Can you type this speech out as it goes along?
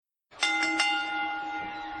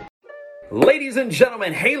Ladies and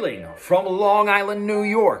gentlemen, hailing from Long Island, New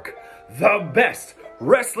York, the best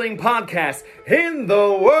wrestling podcast in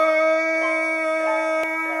the world,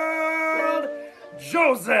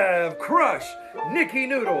 Joseph Crush, Nikki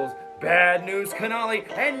Noodles, Bad News Canali,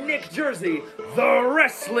 and Nick Jersey, the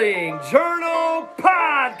Wrestling Journal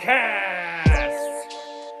Podcast.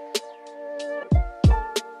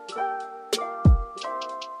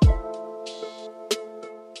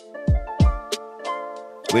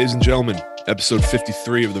 Ladies and gentlemen, episode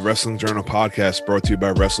 53 of the Wrestling Journal Podcast, brought to you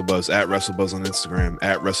by WrestleBuzz, at WrestleBuzz on Instagram,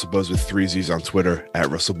 at WrestleBuzz with 3 Z's on Twitter, at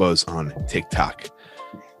WrestleBuzz on TikTok.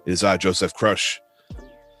 It is I, Joseph Crush,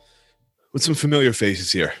 with some familiar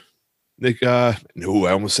faces here. Nick, no,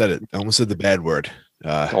 I almost said it. I almost said the bad word.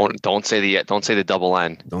 Don't say the double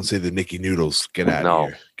N. Don't say the Nikki Noodles. Get out of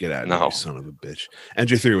here. Get out of here, you son of a bitch.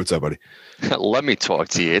 NJ3, what's up, buddy? Let me talk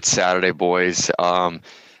to you. It's Saturday, boys.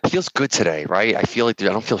 It feels good today, right? I feel like I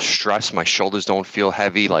don't feel stressed. My shoulders don't feel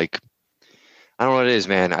heavy. Like, I don't know what it is,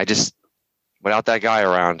 man. I just, without that guy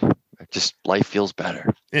around, life feels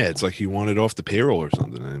better. Yeah, it's like he wanted off the payroll or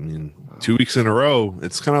something. I mean, 2 weeks in a row,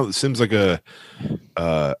 it seems like a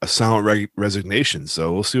silent resignation.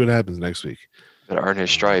 So we'll see what happens next week. Gotta earn his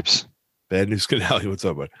stripes. Bad News Canali, what's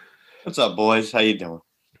up, bud? What's up, boys? How you doing?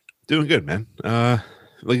 Doing good, man.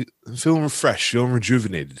 Feeling refreshed, feeling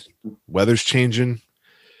rejuvenated. Weather's changing.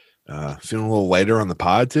 Feeling a little lighter on the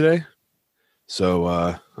pod today. So,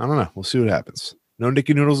 I don't know. We'll see what happens. No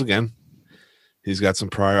Nikki Noodles again. He's got some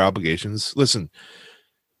prior obligations. Listen,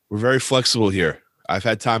 we're very flexible here. I've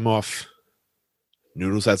had time off.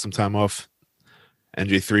 Noodles had some time off.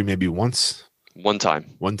 NJ3 maybe once. One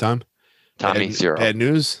time. Tommy, zero. Bad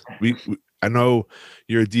news. I know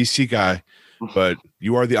you're a DC guy, but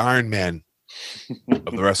you are the Iron Man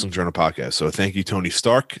of the Wrestling Journal Podcast. So thank you, Tony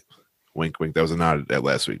Stark. Wink, wink. That was a nod at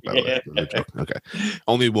last week, by the way. Okay.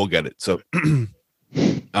 Only we'll get it. So,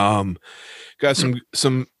 got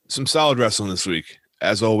some solid wrestling this week.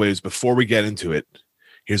 As always, before we get into it,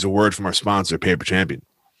 here's a word from our sponsor, Paper Champion.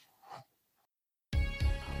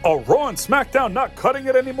 Are Raw and SmackDown not cutting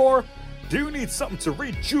it anymore? Do you need something to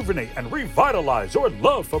rejuvenate and revitalize your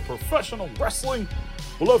love for professional wrestling?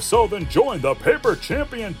 Well, if so, then join the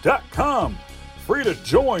PaperChampion.com. Free to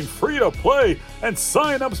join, free to play, and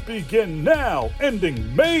sign-ups begin now,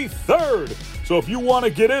 ending May 3rd. So if you want to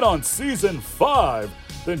get in on Season 5,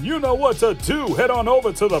 then you know what to do. Head on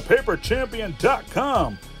over to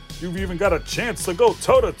thepaperchampion.com. You've even got a chance to go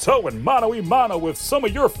toe-to-toe and mano-a-mano with some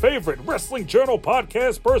of your favorite Wrestling Journal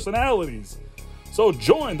podcast personalities. So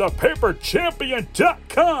join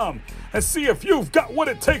thepaperchampion.com and see if you've got what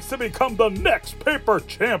it takes to become the next Paper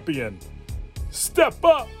Champion. Step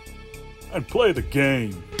up and play the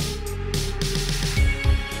game.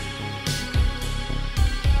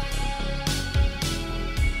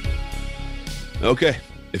 Okay.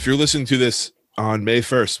 If you're listening to this on May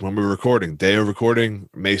 1st, when we're recording, day of recording,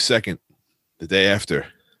 May 2nd, the day after,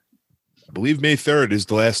 I believe May 3rd is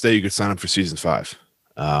the last day you could sign up for Season 5.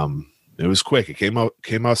 It was quick. It came up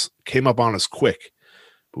on us quick,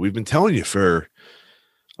 but we've been telling you for,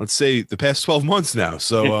 let's say, the past 12 months now.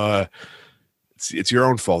 So, it's your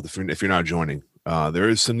own fault if you're not joining. There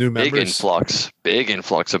is some new members. Big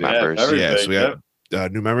influx of members. So we have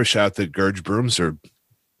new members. Shout out to Gurge Brooms, or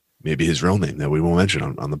maybe his real name that we won't mention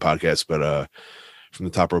on the podcast, but from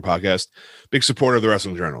the Top Row Podcast, big supporter of the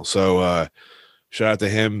Wrestling Journal. So shout out to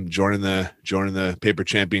him joining the Paper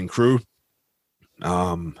Champion crew.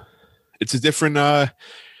 It's a different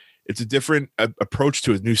approach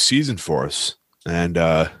to a new season for us, and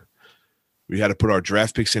we had to put our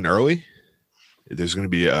draft picks in early. There's going to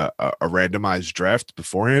be a randomized draft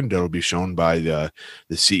beforehand that'll be shown by the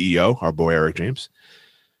CEO, our boy Eric James.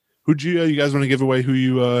 Who'd you guys want to give away? Who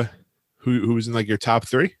was in like your top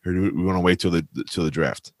 3, or do we want to wait till the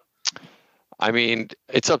draft? I mean,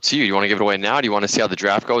 it's up to you. You want to give it away now? Do you want to see how the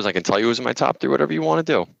draft goes? I can tell you who's in my top 3. Whatever you want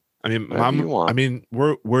to do. I mean,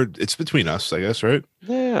 we're it's between us, I guess, right?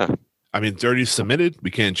 Yeah. I mean, Dirty's submitted.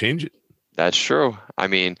 We can't change it. That's true. I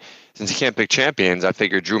mean, since you can't pick champions, I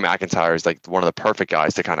figured Drew McIntyre is like one of the perfect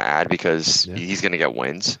guys to kind of add because he's going to get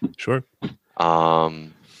wins. Sure.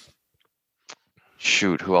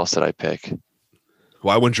 Shoot, who else did I pick?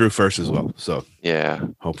 Well, I went Drew first as well. So yeah,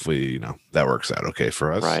 hopefully, that works out okay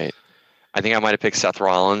for us. Right. I think I might have picked Seth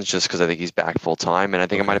Rollins just because I think he's back full time, and I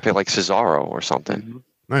think I might have picked like Cesaro or something. Mm-hmm.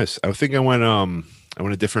 Nice. I think I went a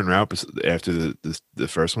different route after the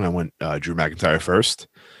first one. I went Drew McIntyre first.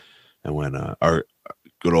 I went our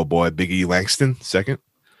good old boy Big E Langston second,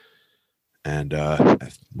 and I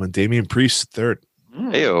went Damian Priest third.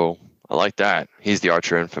 Ew, I like that. He's the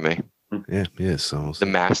archer infamy. Yeah, he is. So the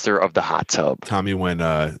master of the hot tub. Tommy went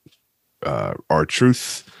R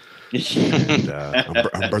Truth, and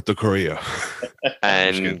Humberto Correa,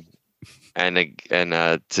 and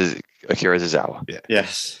to Akira Tozawa. Yeah.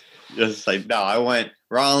 Yes. Just like, no, I went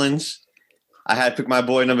Rollins. I had picked my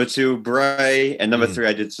boy number 2, Bray, and number 3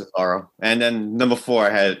 I did Cesaro, and then number 4 I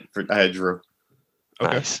had Drew.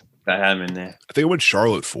 Okay. Nice. I had him in there. I think I went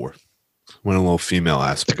Charlotte 4. Went a little female It's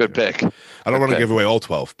a aspect. good pick. I don't want to give away all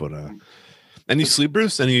 12, but any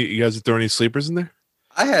sleepers? You guys throw any sleepers in there?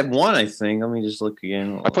 I had one, I think. Let me just look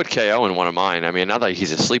again. I put KO in one of mine. I mean, not that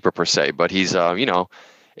he's a sleeper per se, but he's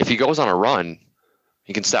if he goes on a run,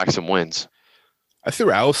 he can stack some wins. I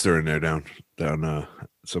threw Alistair in there down.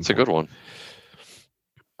 It's a good one.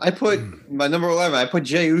 I put my number 11. I put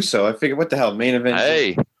Jey Uso. I figured, what the hell, main event.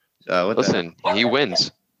 Hey, listen, he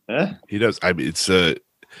wins. Huh? He does. I mean, it's a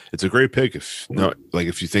great pick if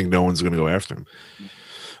you think no one's going to go after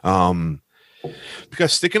him.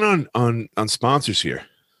 Because sticking on sponsors here,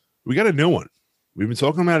 we got a new one. We've been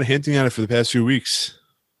talking about it, hinting at it for the past few weeks.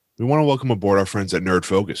 We want to welcome aboard our friends at Nerd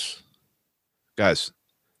Focus, guys.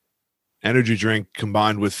 Energy drink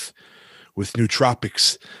combined with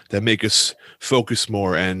nootropics that make us focus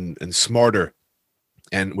more and smarter,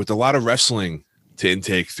 and with a lot of wrestling to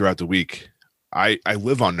intake throughout the week. I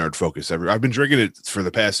live on Nerd Focus. I've been drinking it for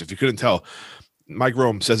the past, if you couldn't tell, Mike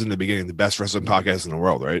Rome says in the beginning, the best wrestling podcast in the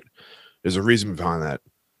world, right? There's a reason behind that.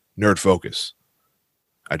 Nerd Focus.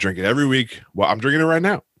 I drink it every week. Well, I'm drinking it right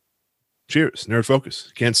now. Cheers. Nerd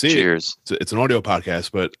Focus. Can't see Cheers. it. It's an audio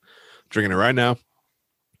podcast, but drinking it right now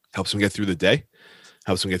helps me get through the day,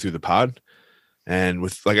 helps me get through the pod. And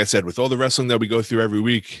with, like I said, with all the wrestling that we go through every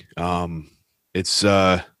week, it's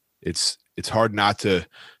hard not to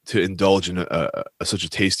indulge in such a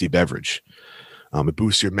tasty beverage. It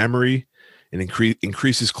boosts your memory, and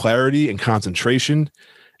increases clarity and concentration,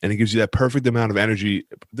 and it gives you that perfect amount of energy.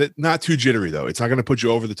 That not too jittery though. It's not going to put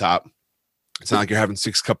you over the top. It's not like you're having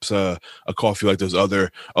 6 cups of coffee like those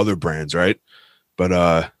other brands, right? But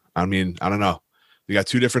I mean, I don't know. You got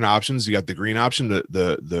 2 different options. You got the green option,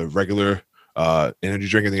 the regular energy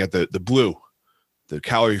drink, and you got the blue, the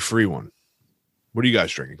calorie-free one. What are you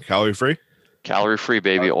guys drinking? Calorie-free? Calorie-free,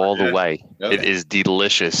 baby, all the way. Okay. It is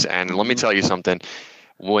delicious. And let me tell you something.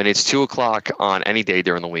 When it's 2 o'clock on any day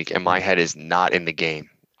during the week and my head is not in the game,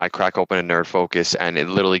 I crack open a Nerd Focus, and it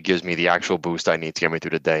literally gives me the actual boost I need to get me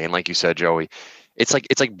through the day. And like you said, Joey, it's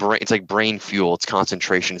like brain fuel. It's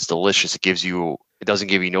concentration. It's delicious. It doesn't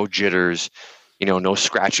give you no jitters, no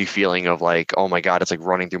scratchy feeling of like, oh my God, it's like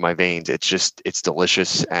running through my veins. It's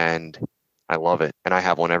delicious, and I love it. And I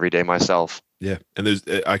have one every day myself. Yeah, and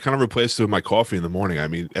I kind of replaced it with my coffee in the morning. I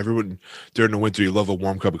mean, everyone during the winter, you love a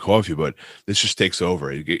warm cup of coffee, but this just takes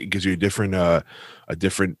over. It gives you a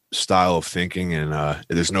different style of thinking, and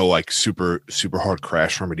there's no like super hard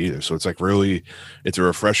crash from it either. So it's like really, it's a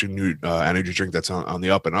refreshing new energy drink that's on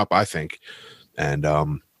the up and up, I think. And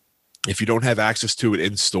if you don't have access to it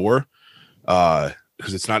in store,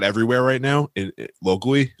 because it's not everywhere right now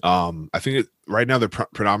locally, I think right now they're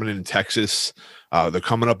predominant in Texas. They're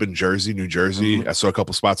coming up in New Jersey. Mm-hmm. I saw a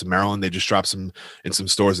couple spots in Maryland. They just dropped some in some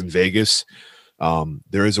stores in Vegas.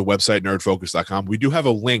 There is a website, nerdfocus.com. We do have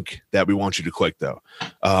a link that we want you to click, though.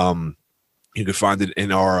 You can find it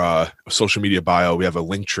in our social media bio. We have a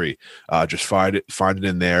link tree. Just find it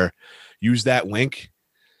in there. Use that link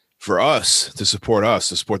for us to support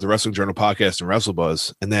the Wrestling Journal podcast and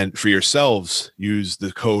WrestleBuzz. And then for yourselves, use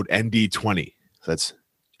the code ND20. So that's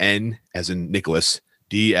N as in Nicholas,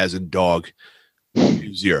 D as in dog,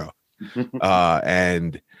 0.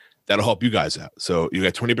 And that'll help you guys out. So you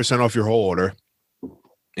get 20% off your whole order.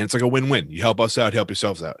 And it's like a win-win. You help us out, help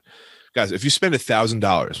yourselves out. Guys, if you spend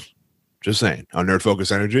 $1,000, just saying, on Nerd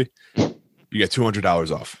Focus Energy, you get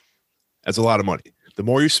 $200 off. That's a lot of money. The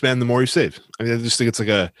more you spend, the more you save. I mean, I just think it's like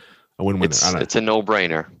a win-win. It's a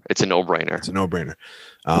no-brainer. It's a no-brainer.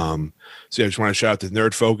 So yeah, I just want to shout out to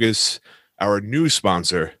Nerd Focus, our new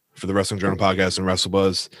sponsor for the Wrestling Journal podcast and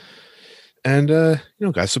WrestleBuzz. And,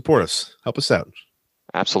 guys, support us. Help us out.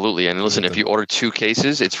 Absolutely. And listen, if you order 2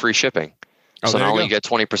 cases, it's free shipping. So not only you get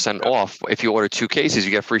 20% off, if you order 2 cases,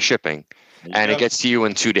 you get free shipping. And it gets to you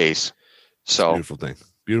in 2 days. So beautiful thing.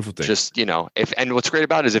 Just, and what's great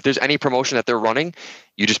about it is if there's any promotion that they're running,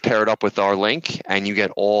 you just pair it up with our link and you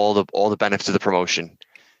get all the benefits of the promotion.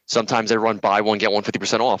 Sometimes they run buy one, get one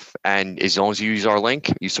 50% off. And as long as you use our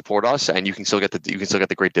link, you support us, and you can still get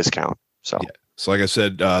the great discount. So, yeah. So like I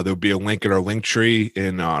said, there'll be a link in our link tree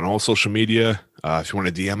on all social media. If you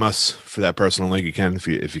want to DM us for that personal link, you can.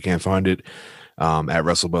 If you can't find it, at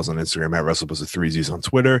WrestleBuzz on Instagram, at WrestleBuzz with 3 Z's on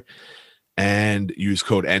Twitter, and use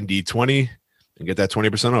code ND20 and get that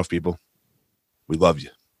 20% off, people. We love you.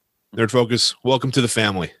 Nerd Focus, welcome to the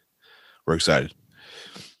family. we're excited.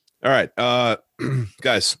 All right,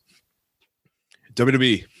 guys.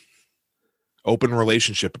 WWE open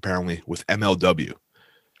relationship apparently with MLW.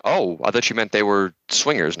 Oh, I thought you meant they were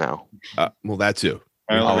swingers now. Well, that too.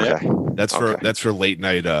 Oh, Yeah. okay. That's for late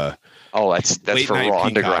night. That's late for night Raw Peacock.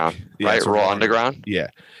 Underground, Yeah, right? it's for Raw Underground. Yeah.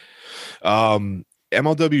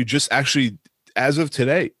 MLW just actually, as of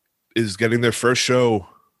today, is getting their first show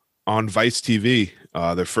on Vice TV.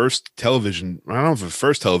 Their first television, I don't know if it's a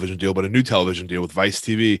first television deal, but a new television deal with Vice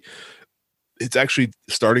TV. It's actually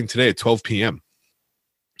starting today at 12 p.m.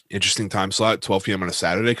 Interesting time slot, 12 p.m. on a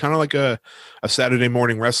Saturday, kind of like a Saturday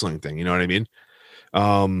morning wrestling thing. You know what I mean?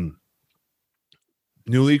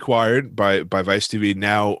 Newly acquired by Vice TV.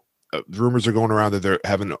 Now, rumors are going around that they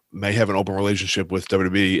may have an open relationship with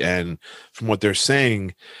WWE, and from what they're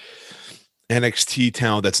saying, NXT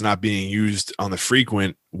talent that's not being used on the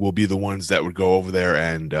frequent will be the ones that would go over there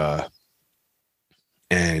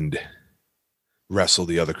and wrestle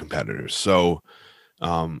the other competitors. So,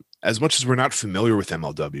 as much as we're not familiar with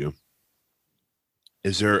MLW,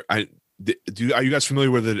 are you guys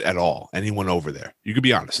familiar with it at all? Anyone over there? You could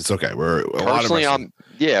be honest. It's okay. Personally, I'm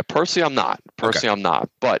not. Personally, I'm not.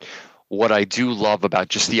 But what I do love about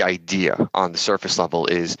just the idea on the surface level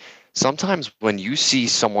is sometimes when you see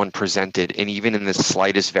someone presented, and even in the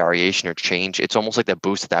slightest variation or change, it's almost like that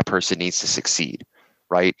boost that person needs to succeed,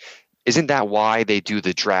 right? Isn't that why they do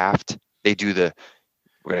the draft? They do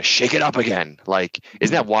we're going to shake it up again. Like,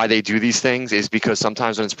 isn't that why they do these things? Is because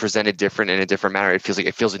sometimes when it's presented different in a different manner, it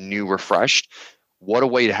feels new, refreshed. What a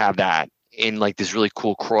way to have that in like this really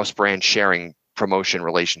cool cross-brand sharing promotion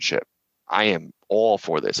relationship. I am all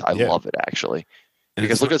for this. I love it, actually. And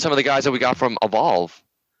because look at some of the guys that we got from Evolve.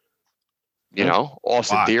 You know,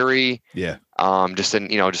 Austin Theory. Yeah. Just to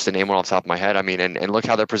name one off the top of my head. I mean, and look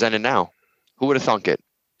how they're presented now. Who would have thunk it?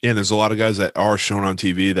 Yeah, there's a lot of guys that are shown on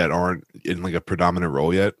TV that aren't in like a predominant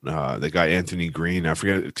role yet. The guy Anthony Green, I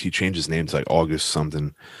forget if he changed his name to like August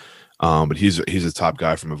something, but he's a top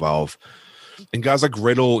guy from Evolve. And guys like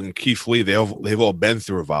Riddle and Keith Lee, they've all been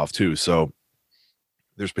through Evolve too. So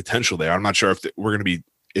there's potential there. I'm not sure if it's going to be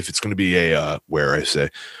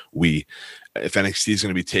if NXT is going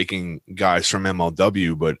to be taking guys from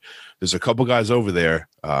MLW, but there's a couple guys over there,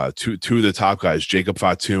 two of the top guys, Jacob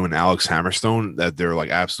Fatu and Alex Hammerstone, that they're like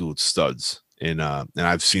absolute studs. And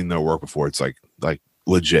I've seen their work before. It's like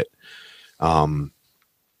legit. Tommy,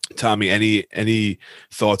 any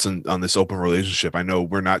thoughts on this open relationship? I know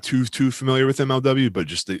we're not too familiar with MLW, but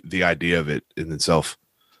just the idea of it in itself.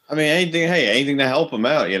 I mean, anything to help them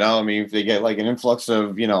out, you know? I mean, if they get like an influx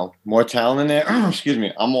of, more talent in there, excuse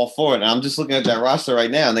me, I'm all for it. And I'm just looking at that roster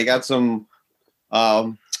right now, and they got some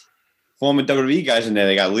former WWE guys in there.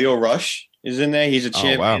 They got Leo Rush is in there. He's a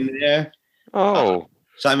champion in there. Oh.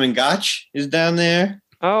 Simon Gotch is down there.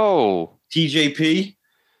 Oh. TJP.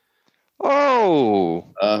 Oh.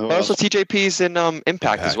 But also TJP's in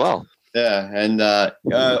Impact as well. Yeah, and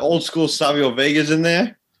old school Savio Vega's in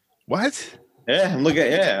there. What? Yeah, I'm looking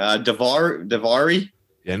at Davari.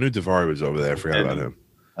 Yeah, I knew Davari was over there. I forgot about him.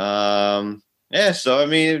 Yeah, so I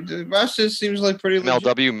mean, the roster seems like pretty legit.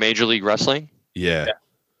 MLW Major League Wrestling. Yeah.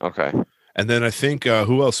 Okay. And then I think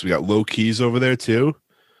who else? We got Low Keys over there too.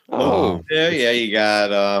 Oh, yeah. You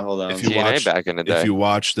got hold on. If you TNA watched, back in the day. If you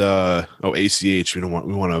watched ACH, we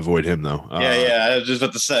want to avoid him though. Yeah. I was just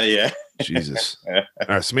about to say, yeah. Jesus. All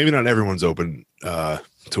right, so maybe not everyone's open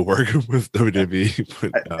to work with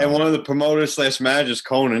WWE. But, and one of the promoters / managers,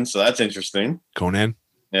 Conan, so that's interesting. Conan?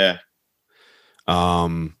 Yeah.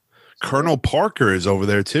 Colonel Parker is over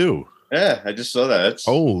there too. Yeah, I just saw that.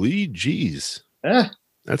 Holy jeez. Yeah.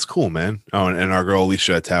 That's cool, man. Oh, and our girl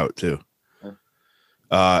Alicia Tout too.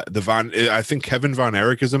 I think Kevin Von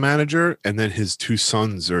Erich is a manager, and then his two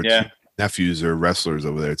sons or two nephews are wrestlers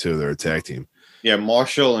over there too. They're a tag team. Yeah,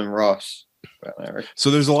 Marshall and Ross. So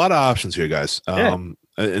there's a lot of options here, guys. And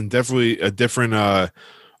definitely a different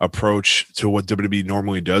approach to what WWE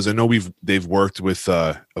normally does. I know they've worked with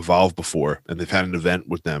Evolve before, and they've had an event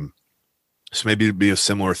with them. So maybe it'd be a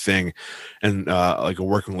similar thing, and like a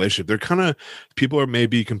working relationship. They're kind of people are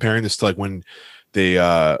maybe comparing this to like when they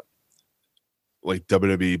like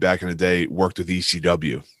WWE back in the day worked with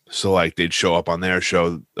ECW. So like they'd show up on their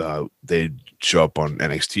show, they'd show up on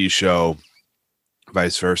NXT show,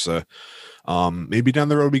 vice versa. Maybe down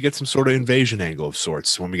the road we get some sort of invasion angle of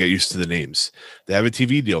sorts when we get used to the names. They have a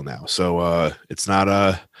TV deal now, so it's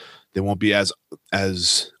not they won't be as I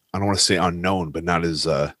don't want to say unknown, but not as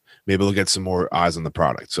maybe they'll get some more eyes on the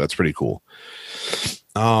product. So that's pretty cool.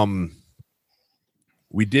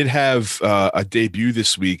 We did have a debut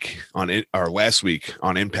this week last week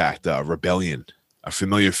on Impact, Rebellion. a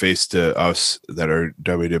familiar face to us that are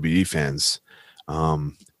WWE fans.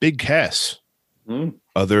 Big Cass,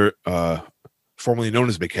 other formerly known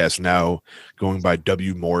as Big Cass, now going by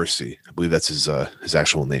W. Morrissey. I believe that's his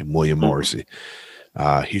actual name, William Morrissey.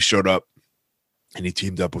 He showed up and he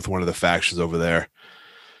teamed up with one of the factions over there.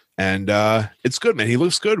 And it's good, man. He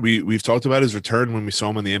looks good. We've talked about his return when we saw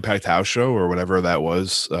him on the Impact House show or whatever that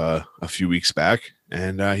was a few weeks back.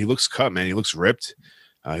 And he looks cut, man. He looks ripped.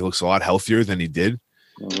 He looks a lot healthier than he did.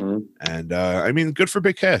 And I mean, good for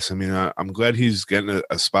Big Cass. I mean, I'm glad he's getting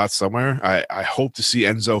a spot somewhere. I hope to see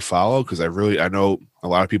Enzo follow because I know a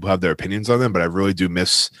lot of people have their opinions on them, but I really do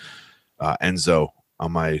miss Enzo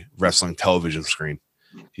on my wrestling television screen.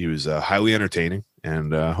 He was highly entertaining,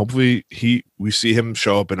 and hopefully we see him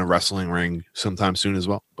show up in a wrestling ring sometime soon as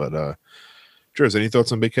well. But Jers, any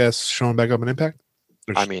thoughts on Big Cass showing back up in Impact?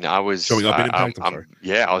 I mean, I was showing up in Impact.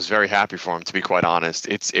 I was very happy for him, to be quite honest.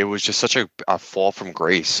 It was just such a fall from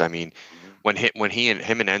grace. I mean, when him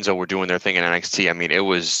and Enzo were doing their thing in NXT, I mean, it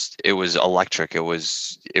was electric. It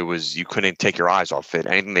was you couldn't take your eyes off it.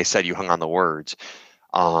 Anything they said, you hung on the words.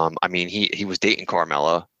 I mean, he was dating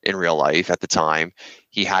Carmella in real life at the time.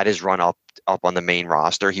 He had his run up on the main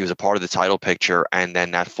roster. He was a part of the title picture, and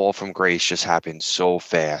then that fall from grace just happened so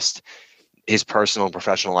fast. His personal and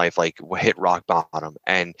professional life hit rock bottom,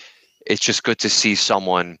 and it's just good to see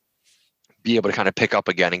someone be able to kind of pick up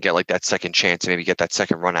again and get that second chance and maybe get that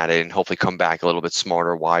second run at it and hopefully come back a little bit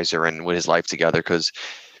smarter, wiser, and with his life together, because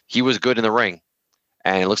he was good in the ring.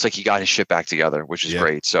 And it looks like he got his shit back together, which is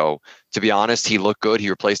great. So to be honest, he looked good. He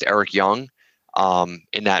replaced Eric Young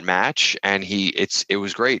in that match, and it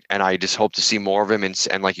was great. And I just hope to see more of him.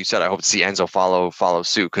 And like you said, I hope to see Enzo follow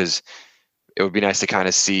suit, because it would be nice to kind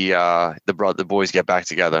of see the boys get back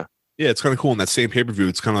together. Yeah, it's kind of cool. In that same pay-per-view,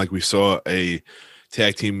 it's kind of like we saw a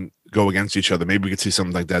tag team go against each other. Maybe we could see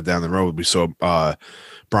something like that down the road. We saw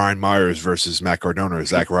Brian Myers versus Matt Cardona, or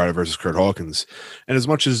Zack Ryder versus Kurt Hawkins. And as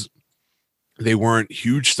much as they weren't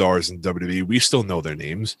huge stars in WWE, we still know their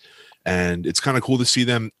names. And it's kind of cool to see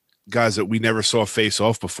them, guys that we never saw face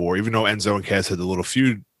off before, even though Enzo and Cass had the little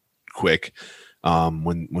feud quick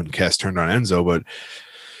when Cass turned on Enzo. But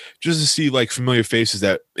just to see familiar faces,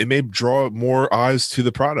 that it may draw more eyes to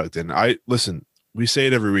the product. And we say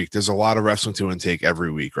it every week. There's a lot of wrestling to intake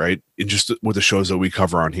every week, right? And just with the shows that we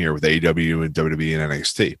cover on here with AEW and WWE and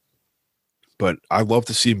NXT. But I'd love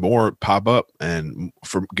to see more pop up and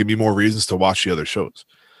give me more reasons to watch the other shows.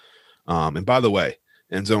 And by the way,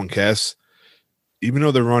 Enzo and Cass, even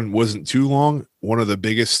though their run wasn't too long, one of the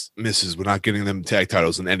biggest misses was not getting them tag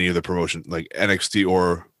titles in any of the promotion, like NXT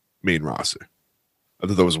or main roster. I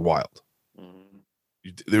thought that was wild.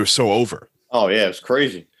 They were so over. Oh yeah, it's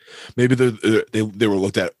crazy. Maybe they were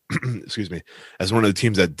looked at, excuse me, as one of the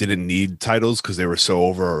teams that didn't need titles because they were so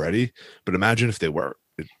over already. But imagine if they were.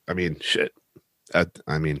 I mean, shit.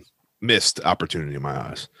 Missed opportunity in my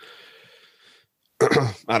eyes.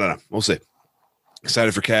 I don't know. We'll see.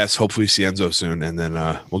 Excited for Cass. Hopefully see Enzo soon, and then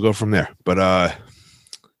we'll go from there. But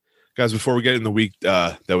guys, before we get in the week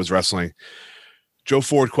that was wrestling, Joe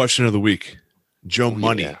Ford question of the week. Joe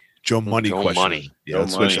Money. Yeah. Joe Money Joe question. Money. Yeah,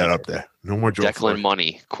 let's switch that up there. No more Joe Declan Ford.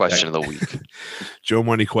 Money question of the week. Joe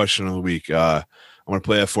Money question of the week. I'm going to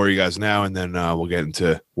play that for you guys now, and then we'll get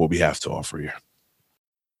into what we have to offer here.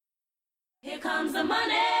 Here comes the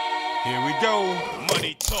money. Here we go.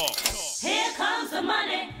 Money talk. Here comes the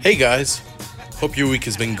money. Hey guys, hope your week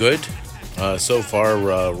has been good. So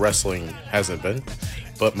far, wrestling hasn't been,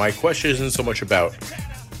 but my question isn't so much about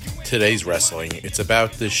today's wrestling. It's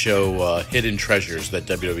about this show, Hidden Treasures, that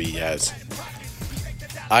WWE has.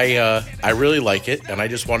 I really like it, and I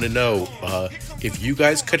just want to know if you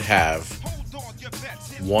guys could have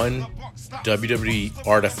one WWE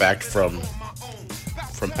artifact from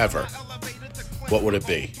ever, what would it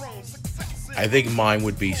be? I think mine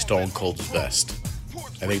would be Stone Cold's vest.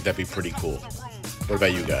 I think that'd be pretty cool. What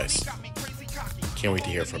about you guys? Can't wait to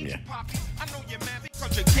hear from you.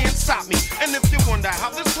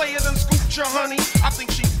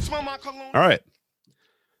 All right.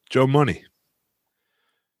 Joe Money.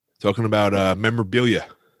 Talking about memorabilia.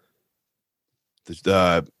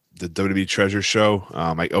 The WWE Treasure Show.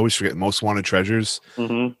 I always forget Most Wanted Treasures.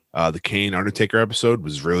 The Kane Undertaker episode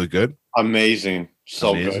was really good. Amazing.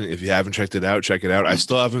 So good. If you haven't checked it out, check it out.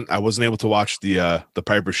 I wasn't able to watch the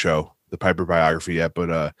Piper show, the Piper biography yet,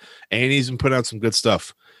 but A&E's been putting out some good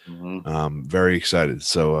stuff. Very excited.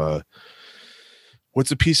 So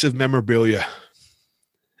what's a piece of memorabilia,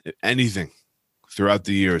 anything throughout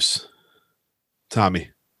the years,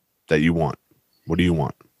 Tommy, that you want? What do you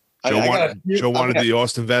want? Joe wanted the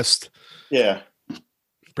Austin vest. Yeah.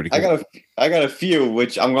 Pretty cool. I got a few,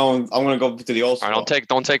 which I'm going to go to the old All school. right,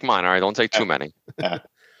 don't take mine. All right, don't take too many. I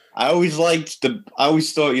always thought, Big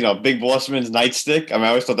Bossman's nightstick. I mean, I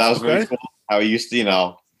always thought that was very cool. How he used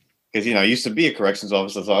to, because, he used to be a corrections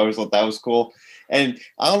officer, so I always thought that was cool. And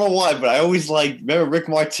I don't know why, but I always remember Rick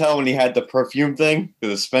Martel when he had the perfume thing, the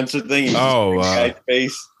dispenser thing? He guy's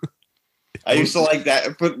face. I used to like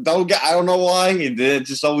that, but I don't know why. It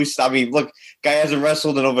just always, look, guy hasn't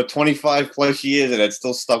wrestled in over 25 plus years, and it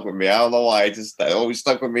still stuck with me. I don't know why. It always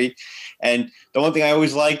stuck with me. And the one thing I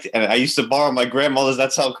always liked, and I used to borrow my grandmother's,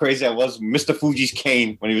 that's how crazy I was, Mr. Fuji's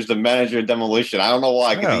cane when he was the manager of Demolition. I don't know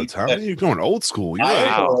why. Wow, Tommy, you're going old school.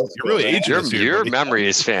 You're really aging. Your memory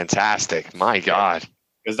is fantastic. My God.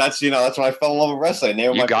 Because that's when I fell in love with wrestling.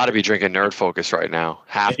 You got to be drinking Nerd Focus right now.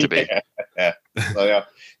 Have to be. Yeah. So, yeah.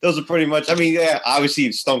 Those are pretty much,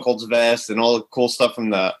 obviously Stone Cold's vest and all the cool stuff from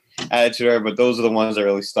the Attitude Era, but those are the ones that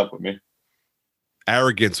really stuck with me.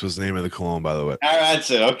 Arrogance was the name of the cologne, by the way. That's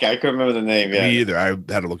it. Okay, I couldn't remember the name. Yeah. Me either. I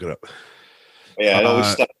had to look it up. Yeah, it always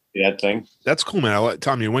stuck with me, that thing. That's cool, man.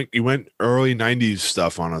 Tom, you went early 90s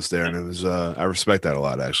stuff on us there, and it was I respect that a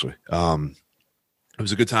lot, actually. It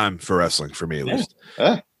was a good time for wrestling, for me at least.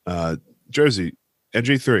 Jersey,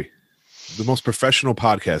 NJ3, the most professional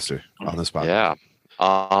podcaster on this podcast. Yeah.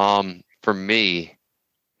 For me,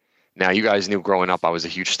 now you guys knew growing up I was a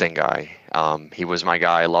huge Sting guy. He was my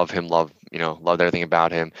guy. I love him, loved everything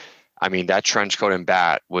about him. I mean, that trench coat and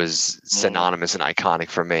bat was synonymous and iconic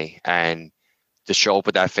for me. And to show up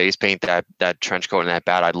with that face paint, that trench coat and that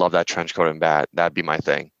bat, I'd love that trench coat and bat. That'd be my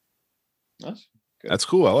thing. That's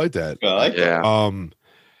cool. I like that. I like that.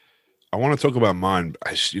 I want to talk about mine.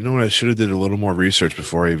 You know what? I should have did a little more research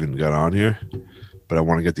before I even got on here, but I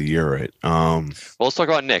want to get the year right. Well, let's talk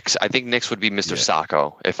about Nick's. I think Nick's would be Mr.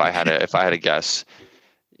 Sacco if I had to guess.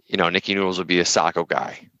 Nicky Noodles would be a Sacco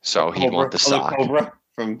guy, so he'd want the sock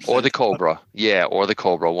or the Cobra. Yeah, or the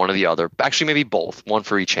Cobra, one or the other. Actually, maybe both, one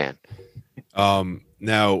for each hand.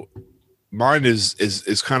 Now, mine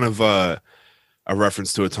is kind of a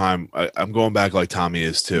reference to a time. I'm going back like Tommy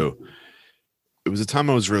is too. It was a time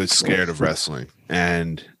I was really scared of wrestling,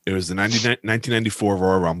 and it was the 1994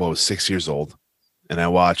 Royal Rumble. I was 6 years old, and I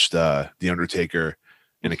watched The Undertaker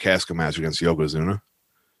in a casket match against Yokozuna,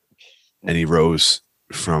 and he rose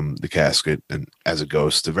from the casket and as a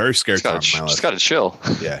ghost. A very scary time in my life. Just got to chill.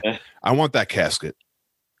 Yeah, I want that casket.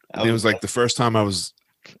 And it was like the first time I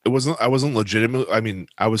wasn't legitimate. I mean,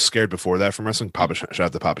 I was scared before that from wrestling. Shout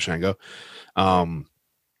out to Papa Shango.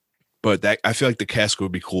 But that, I feel like the casket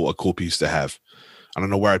would be a cool piece to have. I don't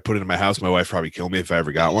know where I'd put it in my house. My wife probably kill me if I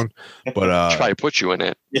ever got one. But try to put you in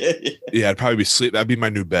it. Yeah, I'd probably be sleep. That'd be my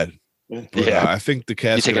new bed. But, I think the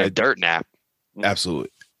casket. You take a dirt nap. Absolutely,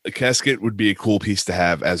 the casket would be a cool piece to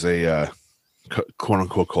have as a quote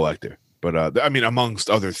unquote collector. But I mean, amongst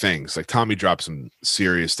other things, like Tommy dropped some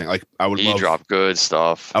serious thing. Like He dropped good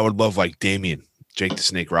stuff. I would love like Damien, Jake the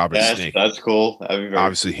Snake Roberts. Snake. That's cool.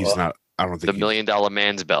 Obviously, he's not. I don't think the $1 Million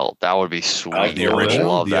Man's belt. That would be sweet. The original,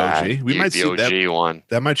 love the that. OG. We might the see OG that one.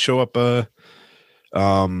 That might show up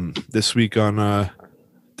this week on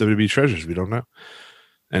WWE Treasures. We don't know.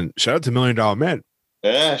 And shout out to $1 Million Man.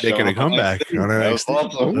 Yeah, making a comeback on NXT.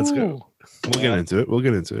 Awesome. Let's go. We'll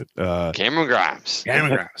get into it. Cameron Grimes.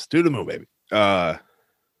 Do the move, baby.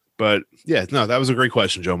 But yeah, no, that was a great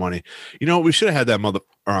question, Joe Money. You know what? We should have had that mother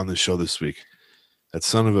on the show this week. That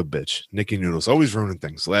son of a bitch, Nicky Noodles, always ruining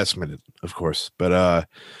things last minute, of course. But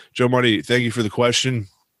Joe Money, thank you for the question.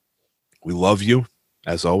 We love you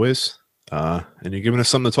as always, and you're giving us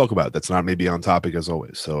something to talk about. That's not maybe on topic as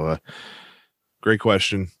always. So, great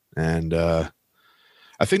question, and I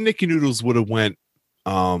think Nicky Noodles would have went.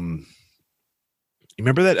 You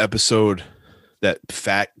remember that episode that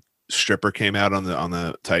fat stripper came out on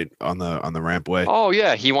the rampway? Oh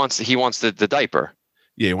yeah, he wants the diaper.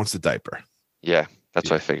 Yeah, he wants the diaper. Yeah. That's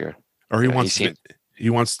what I figured. Or he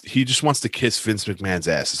just wants to kiss Vince McMahon's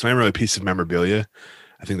ass. It's not really a piece of memorabilia.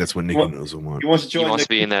 I think that's what Nicky Noodles will want. He wants to join. He wants to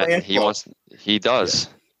be in that. He does.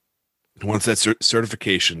 Yeah. He wants that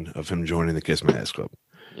certification of him joining the Kiss My Ass Club.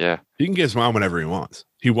 Yeah. He can kiss mom whenever he wants.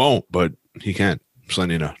 He won't, but he can. Just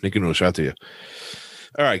letting you know. Nicky Noodles, shout out to you.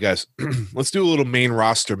 All right, guys. Let's do a little main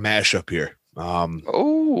roster mashup here.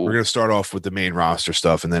 We're gonna start off with the main roster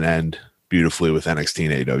stuff and then end beautifully with NXT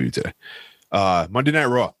and AEW today. Monday Night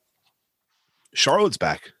Raw. Charlotte's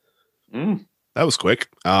back. That was quick.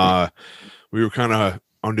 We were kind of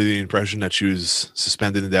under the impression that she was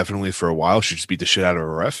suspended indefinitely for a while. She just beat the shit out of a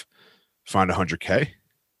ref, fined $100K.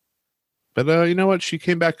 But you know what? She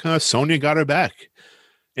came back. Sonya got her back.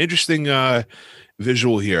 Interesting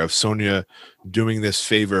visual here of Sonya doing this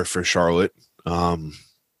favor for Charlotte.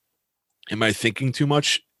 am I thinking too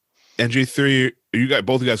much? NJ3, you guys,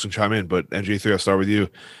 both of you guys can chime in, but NJ3, I'll start with you.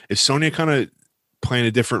 Is Sonya kind of playing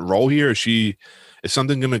a different role here? Is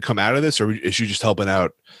something going to come out of this, or is she just helping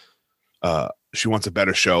out? She wants a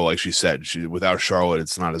better show, like she said. Without Charlotte,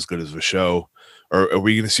 it's not as good as a show. Or are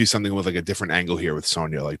we going to see something with like a different angle here with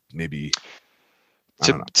Sonya? Like maybe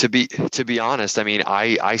To be honest, I mean,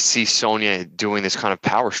 I see Sonya doing this kind of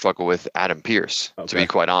power struggle with Adam Pearce. To be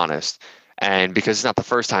quite honest, and because it's not the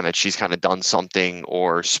first time that she's kind of done something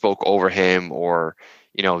or spoke over him or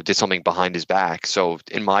did something behind his back. So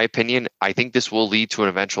in my opinion, I think this will lead to an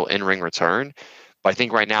eventual in-ring return. But I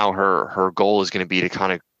think right now her goal is going to be to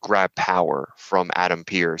kind of grab power from Adam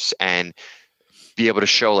Pearce and be able to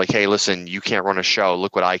show like, hey, listen, you can't run a show.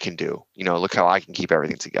 Look what I can do. Look how I can keep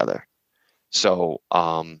everything together. So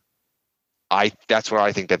that's where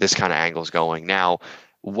I think that this kind of angle is going. Now,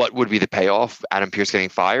 what would be the payoff? Adam Pearce getting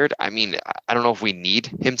fired? I mean, I don't know if we need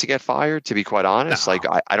him to get fired, to be quite honest. No. Like,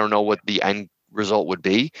 I don't know what the end result would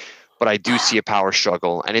be, but I do see a power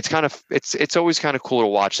struggle, and it's always kind of cool to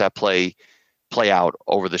watch that play out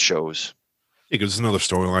over the shows. Because it's another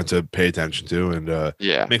storyline to pay attention to, and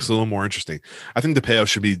makes it a little more interesting. I think the payoff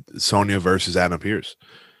should be Sonya versus Adam Pearce.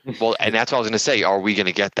 Well, and that's what I was going to say. Are we going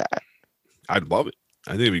to get that? I'd love it.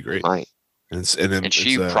 I think it'd be great. Might. And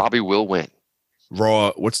she probably will win.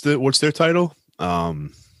 Raw. What's their title?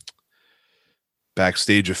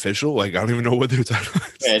 Backstage official. Like, I don't even know what their title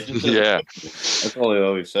is. Yeah. That's all he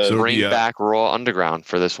always says. So bring back Raw Underground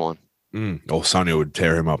for this one. Sonya would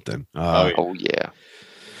tear him up then. Oh yeah.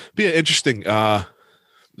 Be interesting. Let's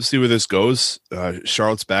see where this goes.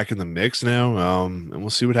 Charlotte's back in the mix now, and we'll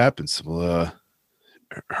see what happens. Well,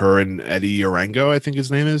 her and Eddie Orango, I think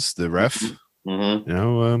his name is, the ref.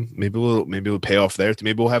 Mm-hmm. Maybe we'll pay off there.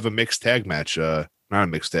 Maybe we'll have a mixed tag match. Not a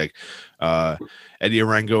mixed tag. Eddie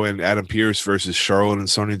Orango and Adam Pearce versus Charlotte and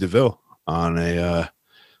Sonya Deville on a.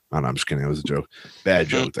 Oh, no, I'm just kidding. It was a joke. Bad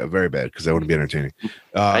joke. Very bad because that wouldn't be entertaining.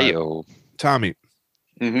 Tommy.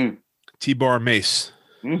 Mm-hmm. T-Bar Mace.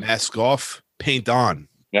 Mask off, paint on.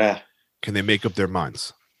 Yeah. Can they make up their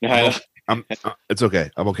minds? Yeah. It's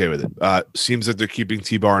okay. I'm okay with it. Seems like they're keeping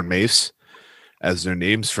T-Bar and Mace as their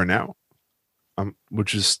names for now.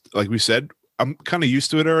 Which is, like we said, I'm kind of used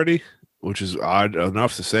to it already, which is odd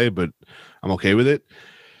enough to say, but I'm okay with it.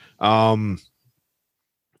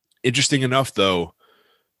 Interesting enough, though,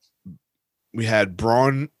 we had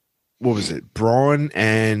Braun. What was it? Braun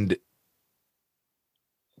and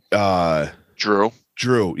Drew,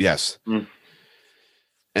 yes.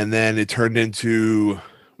 And then it turned into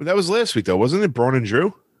that was last week though, wasn't it? Braun and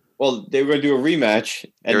Drew. Well, they were going to do a rematch,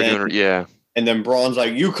 and and then Braun's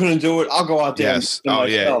like, "You couldn't do it. I'll go out there." Yes.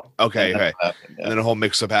 Okay. And then a whole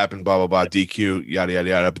mix-up happened. Blah blah blah. DQ. Yada yada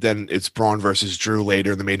yada. But then it's Braun versus Drew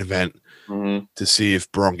later in the main event to see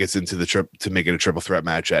if Braun gets into the trip to make it a triple threat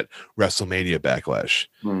match at WrestleMania Backlash.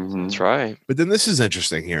 That's right. But then this is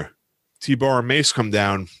interesting here. T-Bar and Mace come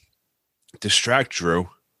down, distract Drew,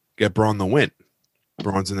 get Braun the win.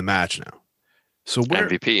 Braun's in the match now. So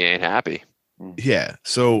MVP ain't happy. Yeah.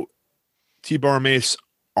 So T-Bar and Mace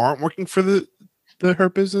aren't working for the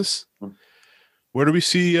Hurt Business. Where do we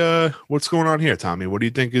see what's going on here, Tommy? What do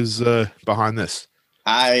you think is behind this?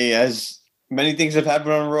 As many things have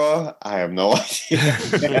happened on Raw, I have no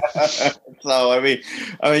idea. So I mean,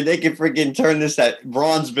 they can freaking turn this. That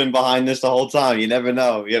Braun's been behind this the whole time. You never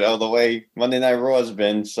know, the way Monday Night Raw has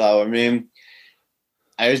been. So I mean,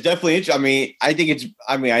 I was definitely interested. I think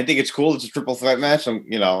it's cool. It's a triple threat match.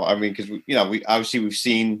 Because we obviously we've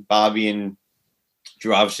seen Bobby and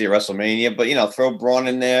Drew obviously at WrestleMania, but throw Braun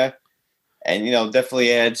in there, and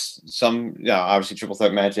definitely adds some. Obviously triple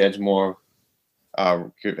threat match adds more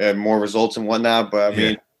results and whatnot. But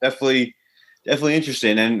definitely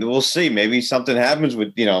interesting, and we'll see. Maybe something happens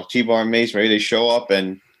with T-Bar and Mace. Maybe they show up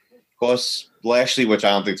and of course Lashley, which I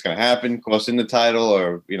don't think is going to happen, cost in the title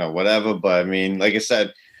or whatever. But like I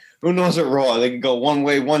said, who knows at Raw? They can go one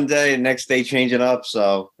way one day and next day change it up.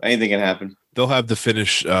 So anything can happen. They'll have the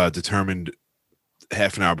finish determined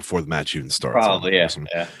half an hour before the match even starts. Probably, yeah.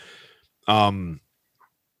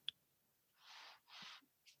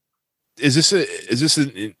 Is this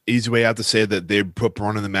an easy way out to say that they put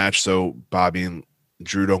Braun in the match so Bobby and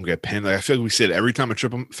Drew don't get pinned? Like, I feel like we said every time a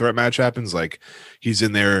triple threat match happens, like he's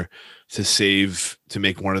in there to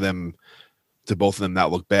make one of them, to both of them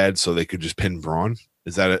not look bad, so they could just pin Braun.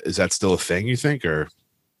 Is that still a thing, you think, or?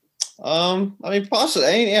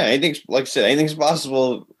 Possibly. Anything's, like I said, anything's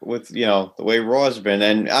possible with the way Raw's been,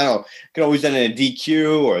 and I don't know, it could always end in a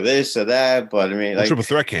DQ or this or that, but triple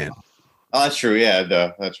threat can. Oh, that's true. Yeah,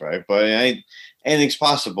 that's right. But anything's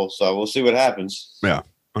possible, so we'll see what happens. Yeah,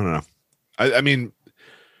 I don't know.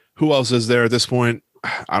 Who else is there at this point?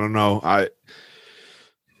 I don't know.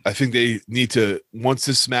 I think they need to, once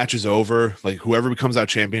this match is over, like whoever becomes out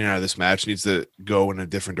champion out of this match needs to go in a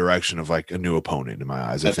different direction of like a new opponent in my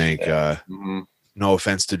eyes. I think no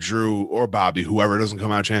offense to Drew or Bobby, whoever doesn't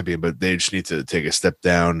come out champion, but they just need to take a step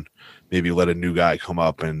down, maybe let a new guy come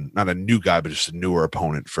up, and not a new guy, but just a newer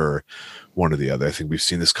opponent for one or the other. I think we've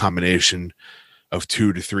seen this combination of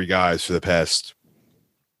 2 to 3 guys for the past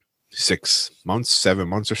 6 months, 7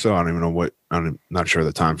 months or so. I don't even know what, I'm not sure of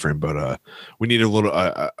the time frame, but we need a little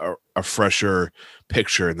a fresher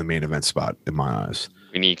picture in the main event spot in my eyes.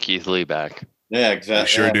 We need Keith Lee back. Yeah, exactly. We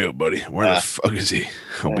sure do, buddy. Where the fuck is he?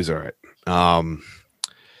 Hope he's all right.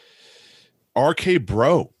 RK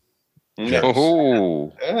Bro.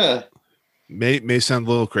 Oh, Yeah. May sound a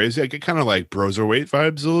little crazy. I get kind of like Broserweight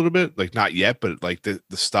vibes a little bit, like not yet, but like the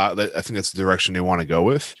style that I think that's the direction they want to go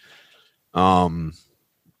with.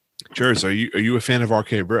 Jers, are you a fan of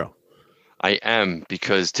RK Bro? I am,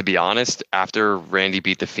 because to be honest, after Randy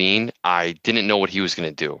beat the Fiend, I didn't know what he was going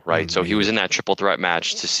to do, right? So he was in that triple threat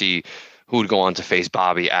match to see who would go on to face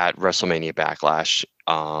Bobby at WrestleMania Backlash.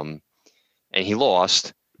 And he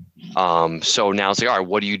lost. So now it's like, all right,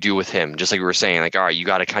 what do you do with him? Just like we were saying, like, all right, you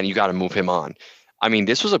got to move him on. I mean,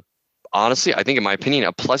 this was honestly, I think in my opinion,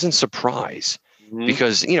 a pleasant surprise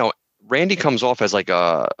because, Randy comes off as like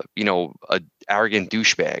a arrogant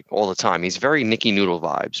douchebag all the time. He's very Nicky Noodle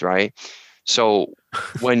vibes, right? So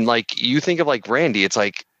when like you think of like Randy, it's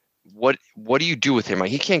like, what do you do with him? Like,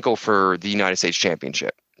 he can't go for the United States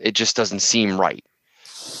Championship. It just doesn't seem right.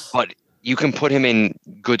 But you can put him in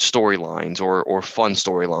good storylines or fun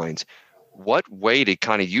storylines. What way to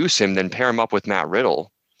kind of use him than pair him up with Matt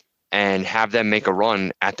Riddle and have them make a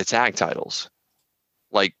run at the tag titles?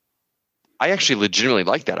 Like, I actually legitimately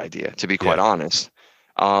like that idea, to be quite honest.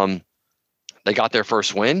 They got their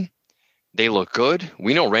first win. They look good.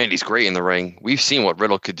 We know Randy's great in the ring. We've seen what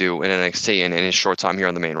Riddle could do in NXT and in his short time here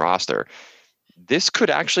on the main roster. This could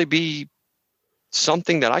actually be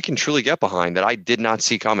something that I can truly get behind that I did not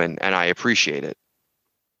see coming, and I appreciate it.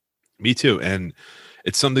 Me too. And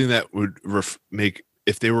it's something that would make,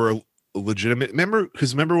 if they were a legitimate, remember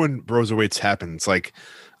when Broserweights happened, it's like,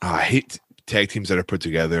 I hate tag teams that are put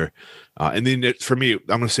together. And then for me, I'm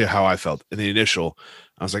going to say how I felt in the initial.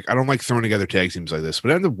 I was like, I don't like throwing together tag teams like this,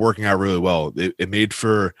 but it ended up working out really well. It made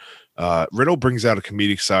for Riddle brings out a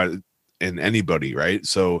comedic side in anybody, right?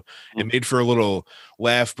 So it made for a little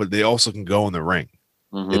laugh, but they also can go in the ring.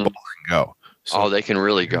 They both can go. So they can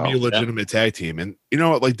really go. Be a legitimate tag team. And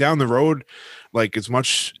like down the road, like as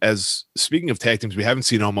much as, speaking of tag teams, we haven't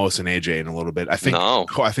seen Omos and AJ in a little bit. I think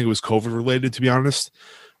it was COVID related, to be honest.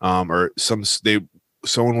 Or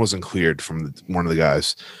someone wasn't cleared from one of the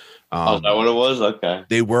guys. Is that what it was? Okay.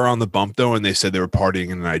 They were on the bump though, and they said they were partying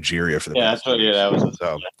in Nigeria for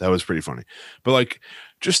the that was pretty funny. But like,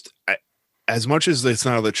 just as much as it's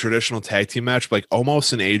not a traditional tag team match, like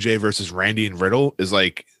Omos and AJ versus Randy and Riddle is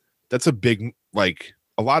like, that's a big, like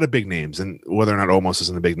a lot of big names, and whether or not Omos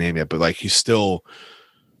isn't a big name yet, but like it's still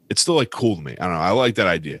like cool to me. I don't know. I like that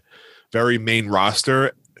idea. Very main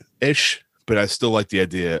roster ish, but I still like the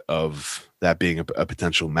idea of that being a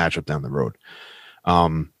potential matchup down the road.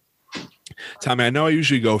 Tommy, I know I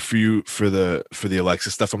usually go for you for the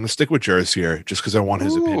Alexa stuff. I'm going to stick with Jers here just because I want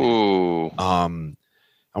his opinion.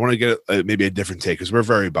 I want to get maybe a different take because we're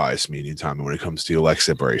very biased, me and Tommy, when it comes to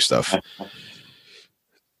Alexa Bray stuff.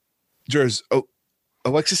 Jers,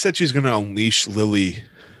 Alexa said she's going to unleash Lily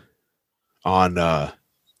on the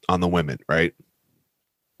women, right?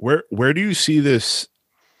 Where do you see this?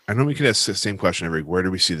 I know we could ask the same question every week. Where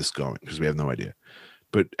do we see this going? Because we have no idea.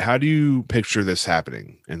 But how do you picture this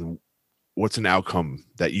happening? And what's an outcome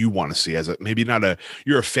that you want to see as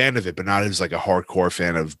you're a fan of it, but not as like a hardcore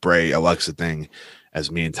fan of Bray Alexa thing as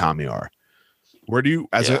me and Tommy are. Where do you,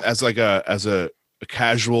 as a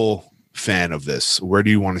casual fan of this, where do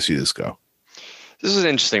you want to see this go? This is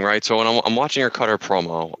interesting, right? So when I'm watching her cut her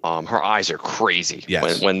promo, her eyes are crazy.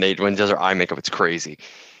 Yes. When does her eye makeup, it's crazy.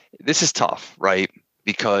 This is tough, right?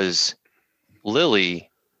 Because Lily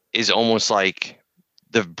is almost like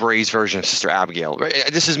the Bray's version of Sister Abigail. Right?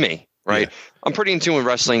 This is me, right? Yeah. I'm pretty in tune with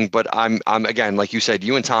wrestling, but I'm again, like you said,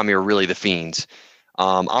 you and Tommy are really the fiends.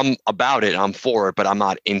 I'm about it, I'm for it, but I'm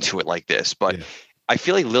not into it like this. But I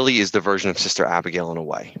feel like Lily is the version of Sister Abigail in a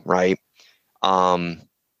way, right?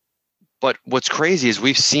 But what's crazy is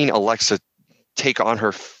we've seen Alexa take on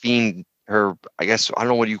her fiend, I guess, I don't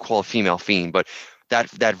know what you call a female fiend, but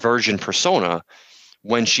that version persona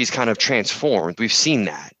when she's kind of transformed. We've seen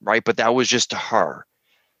that, right? But that was just her.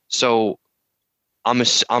 So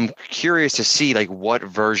I'm curious to see like what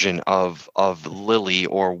version of Lily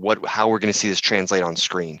or how we're going to see this translate on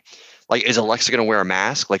screen. Like, is Alexa going to wear a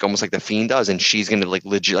mask, like almost like the Fiend does, and she's going to like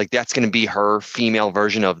legit, like that's going to be her female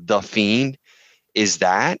version of the Fiend? Is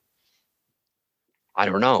that? I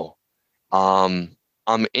don't know.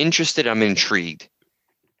 I'm interested. I'm intrigued.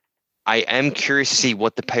 I am curious to see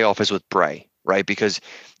what the payoff is with Bray, right? Because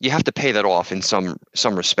you have to pay that off in some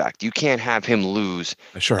respect. You can't have him lose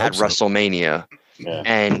at WrestleMania. Yeah.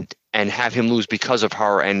 and have him lose because of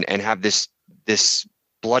her and have this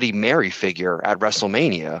Bloody Mary figure at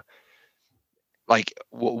WrestleMania. Like,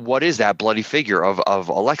 what is that bloody figure of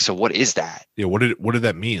Alexa? What is that? Yeah, what did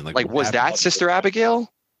that mean? Like was that Sister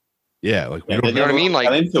Abigail? Yeah, like we Yeah, don't You know what I mean? Like,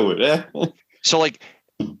 got into it, yeah. so like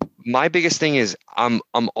my biggest thing is I'm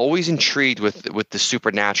always intrigued with the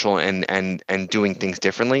supernatural and doing things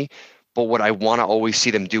differently. But what I want to always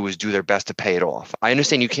see them do is do their best to pay it off. I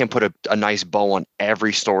understand you can't put a nice bow on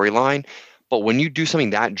every storyline, but when you do something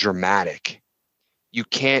that dramatic, you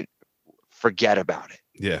can't forget about it.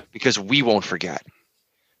 Yeah. Because we won't forget.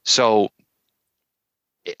 So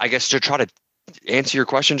I guess to try to answer your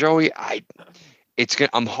question, Joey,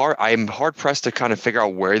 I'm hard pressed to kind of figure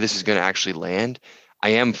out where this is going to actually land. I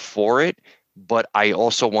am for it, but I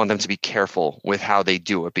also want them to be careful with how they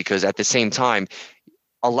do it, because at the same time,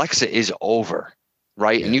 Alexa is over,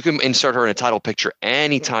 right? Yeah. And you can insert her in a title picture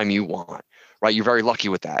anytime you want, right? You're very lucky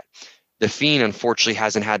with that. The Fiend, unfortunately,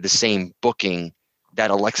 hasn't had the same booking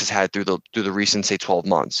that Alexa's had through the recent, say, 12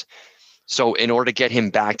 months. So in order to get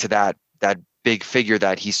him back to that big figure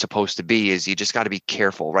that he's supposed to be, is you just got to be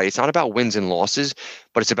careful, right? It's not about wins and losses,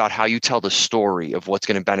 but it's about how you tell the story of what's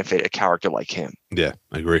going to benefit a character like him. Yeah,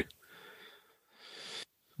 I agree.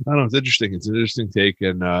 I don't know. It's interesting. It's an interesting take,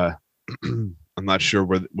 and I'm not sure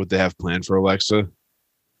what they have planned for Alexa.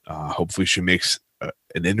 Hopefully, she makes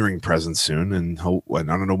an in-ring presence soon, and I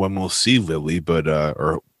don't know when we'll see Lily, but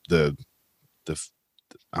or the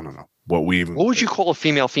I don't know what would you call a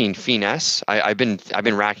female Fiend? Fiendess? I've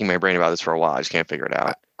been racking my brain about this for a while. I just can't figure it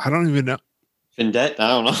out. I don't even know. Findette? I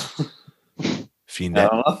don't know. Fiendette?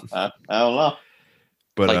 I don't know.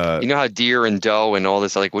 But like, you know how deer and doe and all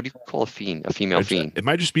this, like, what do you call a fiend? A female fiend? It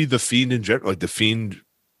might just be the Fiend in general, like the Fiend.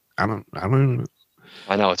 I don't even know.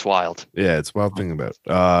 I know, it's wild. Yeah, it's a wild thing about.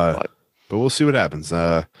 But we'll see what happens.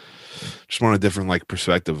 Just want a different like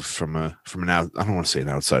perspective from an out. I don't want to say an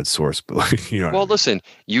outside source, but like, you know. Well, listen,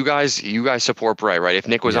 you guys support Bray, right? If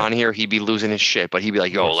Nick was on here, he'd be losing his shit, but he'd be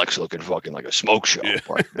like, "Yo, Alexa looking fucking like a smoke show,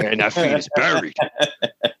 but, man, that Fiend is buried."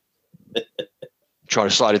 Try to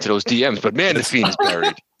slide into those DMs, but man, the Fiend is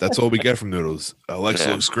buried. That's all we get from Noodles. Alexa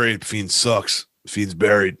looks great. Fiend sucks. Fiend's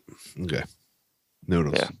buried. Okay,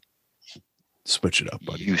 Noodles. Yeah. Switch it up,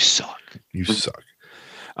 buddy. You suck. You suck.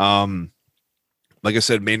 Like I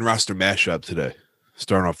said, main roster mashup today.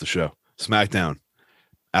 Starting off the show. SmackDown.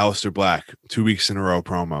 Aleister Black, 2 weeks in a row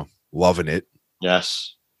promo. Loving it.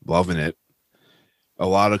 Yes. Loving it. A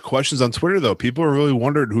lot of questions on Twitter, though. People are really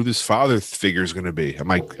wondering who this father figure is going to be. I'm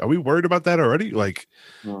like, are we worried about that already? Like,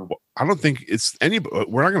 I don't think it's anybody.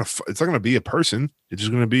 We're not going to. It's not going to be a person. It's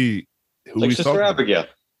just going to be who he's talking about. Abigail.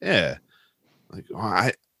 Yeah. Like,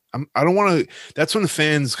 I don't want to. That's when the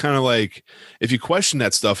fans kind of like, if you question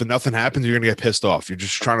that stuff and nothing happens, you're going to get pissed off. You're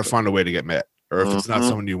just trying to find a way to get mad. Or if it's not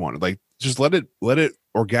someone you want, like, just let it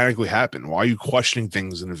organically happen. Why are you questioning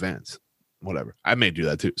things in advance? Whatever. I may do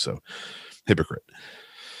that too. So. Hypocrite.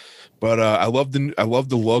 But I love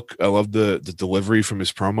the look. I love the delivery from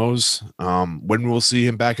his promos. When we'll see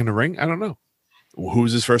him back in the ring, I don't know.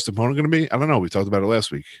 Who's his first opponent going to be? I don't know. We talked about it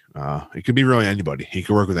last week. It could be really anybody. He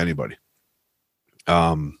could work with anybody.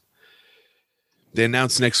 They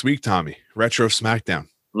announced next week, Tommy, Retro SmackDown.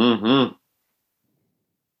 Mm-hmm.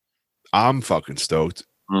 I'm fucking stoked.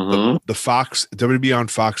 Mm-hmm. The Fox WWE on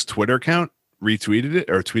Fox Twitter account retweeted it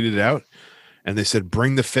or tweeted it out. And they said,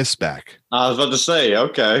 bring the fist back. I was about to say,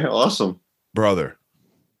 okay, awesome. Brother,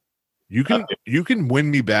 you can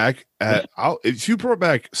win me back if you brought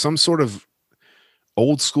back some sort of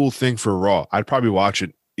old school thing for Raw, I'd probably watch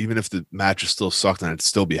it, even if the match is still sucked, and I'd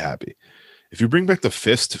still be happy. If you bring back the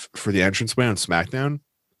fist for the entranceway on SmackDown,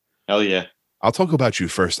 hell yeah. I'll talk about you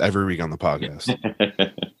first every week on the podcast.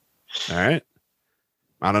 All right.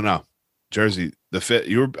 I don't know. Jersey, the fit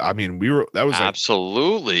that was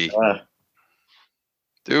absolutely.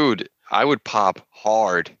 Dude, I would pop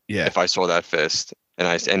hard if I saw that fist,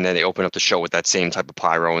 and then they open up the show with that same type of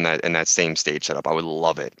pyro and that same stage setup. I would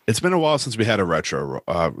love it. It's been a while since we had a retro.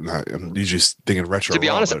 I'm usually thinking retro. To be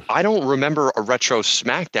honest, I don't remember a retro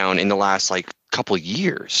SmackDown in the last like couple of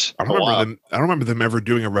years. I don't remember them ever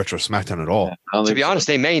doing a retro SmackDown at all. To be honest,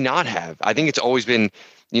 they may not have. I think it's always been,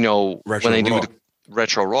 retro when they Raw. do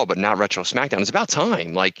Retro Raw, but not Retro SmackDown. It's about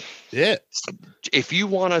time. Like, Yeah. if you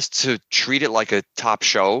want us to treat it like a top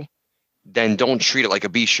show, then don't treat it like a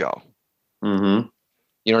B show. Mm-hmm.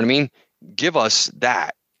 You know what I mean? Give us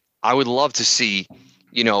that. I would love to see,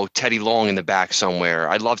 Teddy Long in the back somewhere.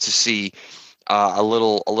 I'd love to see a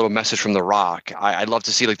little message from The Rock. I'd love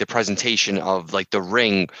to see like the presentation of like the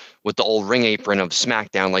ring with the old ring apron of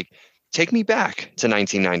SmackDown. Like, take me back to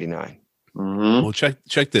 1999. Mm-hmm. Well,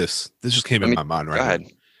 check this. This just came in my mind right Go ahead. now.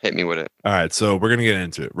 Hit me with it. All right, so we're gonna get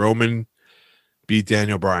into it. Roman beat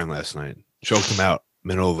Daniel Bryan last night. Choked him out,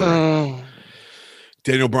 middle of the ring.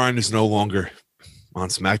 Daniel Bryan is no longer on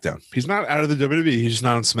SmackDown. He's not out of the WWE. He's just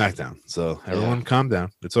not on SmackDown. So everyone calm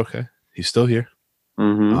down. It's okay. He's still here.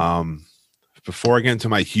 Mm-hmm. Before I get into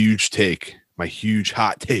my huge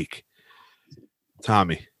hot take,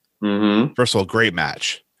 Tommy. Mm-hmm. First of all, great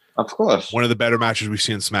match. Of course. One of the better matches we've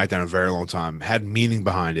seen in SmackDown in a very long time. Had meaning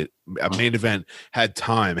behind it. A main event had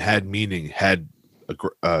time, had meaning, had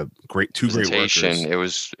a two great workers. It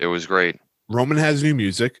was great. Roman has new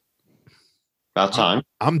music. About time.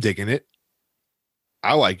 I'm digging it.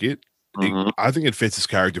 I like it. Mm-hmm. I think it fits his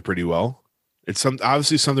character pretty well. It's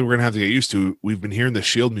obviously something we're gonna have to get used to. We've been hearing the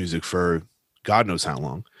Shield music for God knows how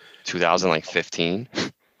long. 2015 Yeah.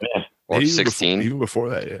 or Maybe 16. even before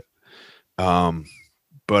that, yeah.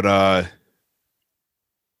 But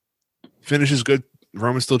finish is good.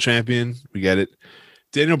 Roman's still champion. We get it.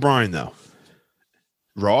 Daniel Bryan though.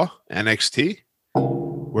 Raw, NXT.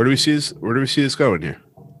 Where do we see this going here?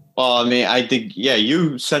 Well, I mean, I think,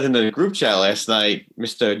 you said in the group chat last night,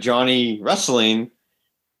 Mr. Johnny Wrestling,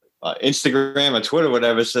 Instagram or Twitter,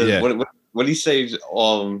 whatever, says, what did he say?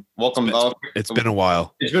 Welcome back. It's been a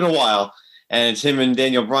while. It's been a while. And it's him and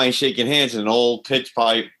Daniel Bryan shaking hands in an old pitch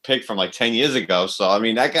pick from like 10 years ago. So, I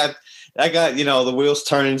mean, that got the wheels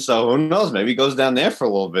turning. So who knows? Maybe he goes down there for a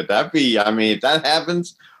little bit. If that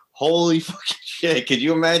happens, holy fucking shit. Could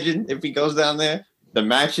you imagine if he goes down there? The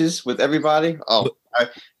matches with everybody?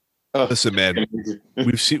 Listen, man,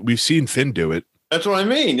 we've seen Finn do it. That's what I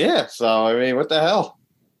mean. Yeah. So, I mean, what the hell?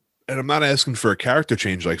 And I'm not asking for a character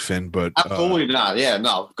change like Finn, but absolutely not. Yeah,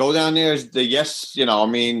 no. Go down there as the yes,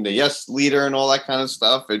 the yes leader and all that kind of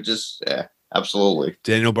stuff. It just, absolutely.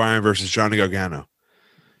 Daniel Bryan versus Johnny Gargano.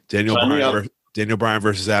 Daniel Bryan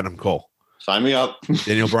versus Adam Cole. Sign me up.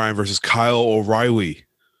 Daniel Bryan versus Kyle O'Reilly.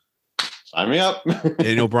 Sign me up.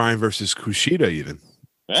 Daniel Bryan versus Kushida even.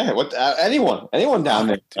 Yeah, anyone down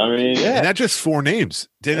there. I mean, yeah. And not just 4 names.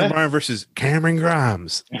 Daniel Bryan versus Cameron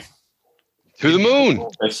Grimes. To the moon.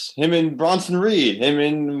 It's him and Bronson Reed. Him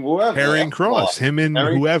and whoever. Karrion Kross. Him and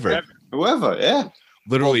whoever. Whoever, yeah.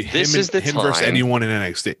 Literally him versus anyone in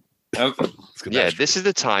NXT. This is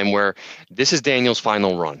the time where this is Daniel's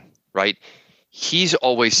final run, right? He's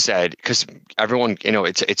always said, because everyone,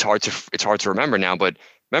 it's hard to remember now, but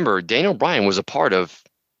remember, Daniel Bryan was a part of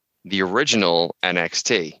the original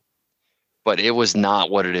NXT, but it was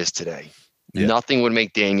not what it is today. Yeah. Nothing would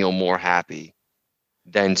make Daniel more happy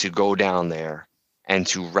than to go down there and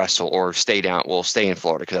to wrestle or stay in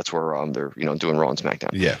Florida, because that's where they're doing Raw and SmackDown.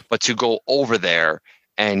 Yeah. But to go over there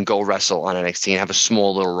and go wrestle on NXT and have a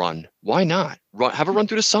small little run, why not? Have a run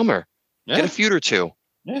through the summer. Yeah. Get a feud or two.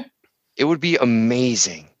 Yeah. It would be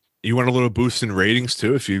amazing. You want a little boost in ratings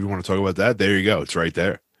too? If you want to talk about that, there you go. It's right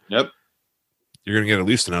there. Yep. You're gonna get at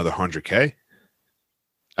least another 100K.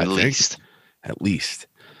 At least.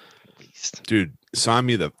 Dude, sign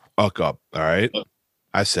me the fuck up. All right.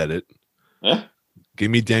 I said it. Yeah.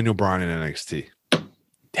 Give me Daniel Bryan in NXT.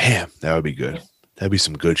 Damn, that would be good. That'd be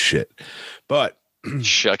some good shit. But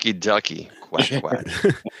Shucky Ducky. Quack quack.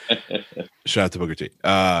 Shout out to Booker T.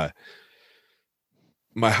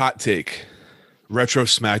 My hot take. Retro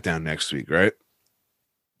SmackDown next week, right?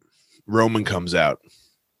 Roman comes out.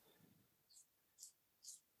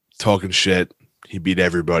 Talking shit. He beat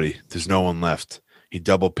everybody. There's no one left. He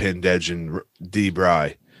double pinned Edge and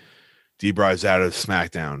D-Bry. D-Bry's out of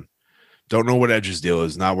SmackDown. Don't know what Edge's deal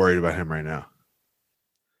is. Not worried about him right now.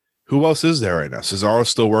 Who else is there right now? Cesaro's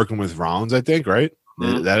still working with Rollins, I think, right?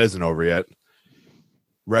 Mm-hmm. That isn't over yet.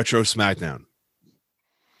 Retro SmackDown.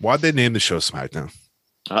 Why'd they name the show SmackDown?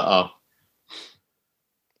 Uh-oh.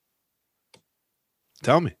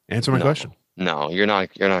 Tell me. Answer my question. No, you're not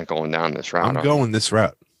going down this route. I'm going this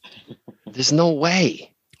route. There's no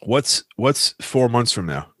way. What's 4 months from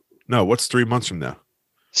now? No, what's 3 months from now?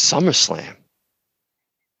 SummerSlam.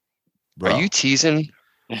 Bro. Are you teasing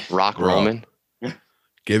Rock Roman?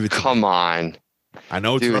 Give it to Come on. I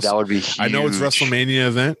know it's that would be huge. I know it's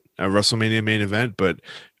WrestleMania main event, but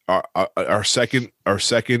our second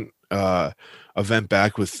event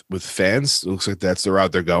back with fans, it looks like that's the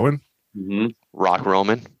route they're going. Mm-hmm. Rock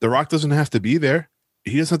Roman. The Rock doesn't have to be there.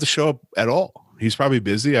 he doesn't have to show up at all. He's probably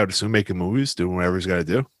busy, I would assume, making movies, doing whatever he's got to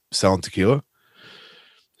do, selling tequila.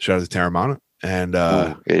 Shout out to Terramana. And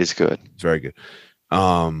it is good. It's very good.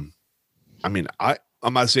 I mean,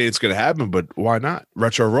 I'm not saying it's going to happen, but why not?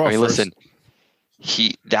 Retro Raw. I mean, listen,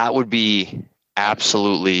 that would be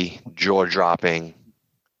absolutely jaw dropping,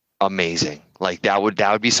 amazing. Like that would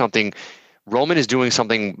be something. Roman is doing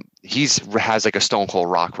something. Has like a Stone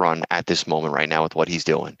Cold Rock run at this moment right now with what he's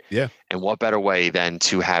doing. Yeah. And what better way than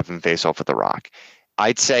to have him face off with The Rock?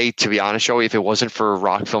 I'd say, to be honest, Joey, if it wasn't for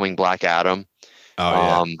Rock filming Black Adam,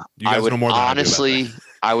 I would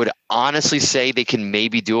honestly say they can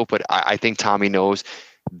maybe do it, but I think Tommy knows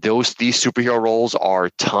these superhero roles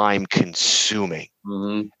are time consuming,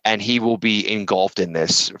 and he will be engulfed in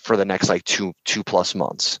this for the next like two plus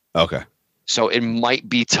months. Okay. So it might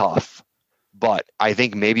be tough, but I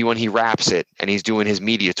think maybe when he wraps it and he's doing his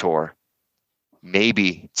media tour,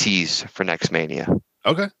 maybe tease for next Mania.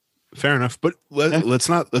 Okay. Fair enough. But let's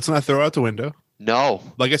not throw out the window. No,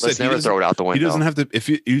 like I said, let's never throw it out the window. He doesn't have to. If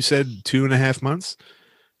you said 2.5 months,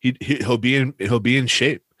 he'll be in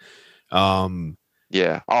shape.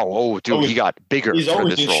 Yeah. Oh, dude, he got bigger he's for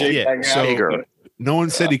this role. Shape, yeah. So bigger. No one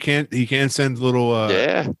said he can't send little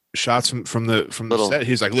shots from the set.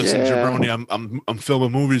 He's like, listen, Jabroni, I'm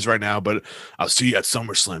filming movies right now, but I'll see you at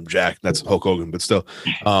SummerSlam, Jack. That's Hulk Hogan, but still,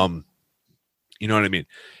 you know what I mean.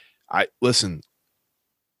 Listen.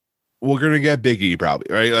 We're gonna get Big E probably,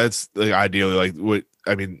 right? That's like ideally like what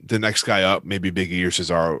I mean. The next guy up, maybe Big E or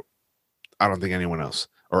Cesaro. I don't think anyone else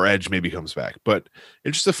or Edge maybe comes back, but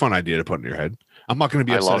it's just a fun idea to put in your head. I'm not going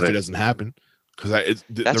to be upset if it doesn't happen because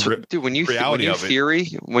dude. When you're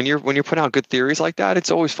putting out good theories like that, it's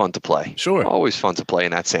always fun to play. Sure, always fun to play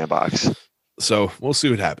in that sandbox. So we'll see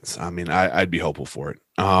what happens. I mean, I'd be hopeful for it.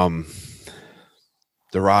 The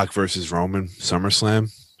Rock versus Roman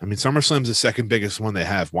SummerSlam. I mean, SummerSlam's the second biggest one they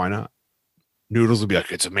have. Why not? Noodles will be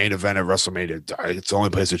like, it's a main event at WrestleMania. It's the only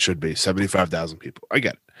place it should be. 75,000 people. I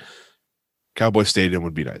get it. Cowboy Stadium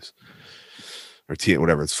would be nice. Or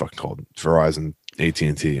whatever it's fucking called. Verizon,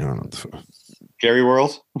 AT&T. I don't know. Jerry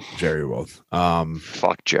World? Jerry World.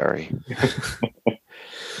 Fuck Jerry.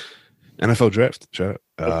 NFL draft. Shout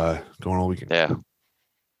out. Going all weekend. Yeah.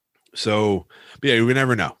 So, yeah, we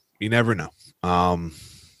never know. You never know.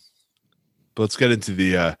 But let's get into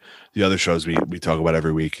the other shows we talk about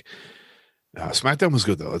every week. SmackDown was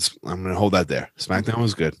good though. I'm gonna hold that there. SmackDown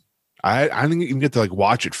was good. I didn't even get to like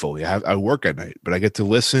watch it fully. I work at night, but I get to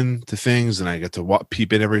listen to things and I get to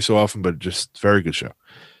peep in every so often. But just very good show.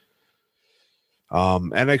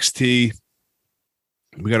 NXT.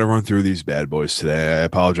 We got to run through these bad boys today. I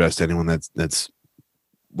apologize to anyone that's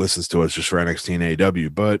listens to us just for NXT and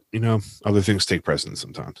AEW, but you know other things take precedence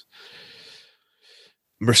sometimes.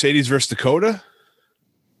 Mercedes versus Dakota.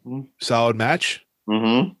 Solid match.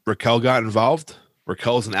 Raquel got involved.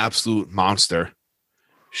 Raquel's an absolute monster.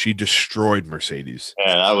 She destroyed Mercedes.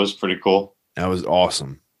 Yeah, that was pretty cool. That was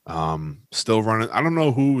awesome. Still running. I don't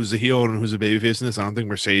know who's a heel and who's a babyface in this. I don't think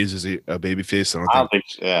Mercedes is a babyface.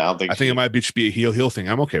 I think it might just be a heel thing.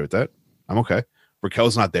 I'm okay with that. I'm okay.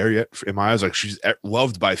 Raquel's not there yet in my eyes. Like she's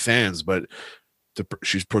loved by fans, but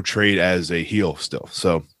she's portrayed as a heel still.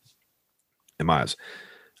 So in my eyes.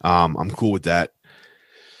 I'm cool with that.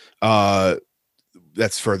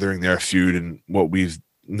 That's furthering their feud and what we've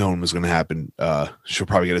known was going to happen. She'll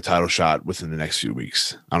probably get a title shot within the next few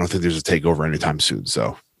weeks. I don't think there's a takeover anytime soon,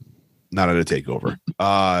 so not at a takeover.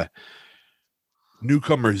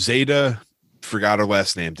 Newcomer Zeta, forgot her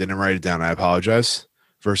last name, didn't write it down. I apologize.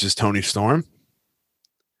 Versus Toni Storm.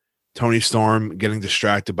 Toni Storm getting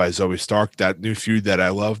distracted by Zoe Stark. That new feud that I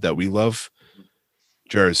love, that we love.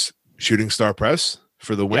 Jers, shooting star press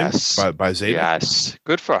for the win by Zeta. Yes.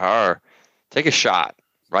 Good for her. Take a shot,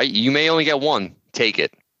 right? You may only get one. Take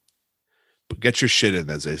it. But get your shit in,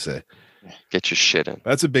 as they say. Get your shit in.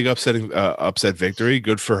 That's a big upset victory.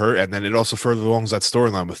 Good for her. And then it also further alongs that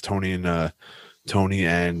storyline with Tony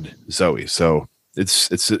and Zoe. So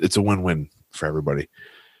it's a win-win for everybody.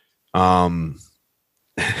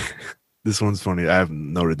 This one's funny. I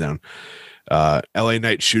haven't noted down. LA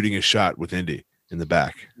Knight shooting a shot with Indy in the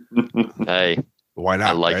back. Hey, why not?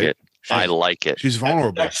 I like it. I like it. She's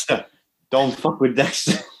vulnerable. Dexter. Don't fuck with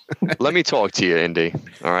Dexter. Let me talk to you, Indy.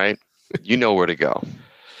 All right, you know where to go.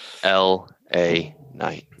 LA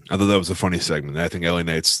Knight. I thought that was a funny segment. I think LA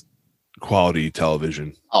Knight's quality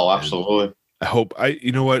television. Oh, absolutely. And I hope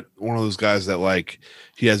you know what, one of those guys that like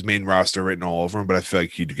he has main roster written all over him, but I feel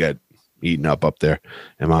like he'd get eaten up there.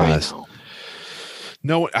 In my eyes.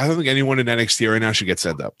 No, I don't think anyone in NXT right now should get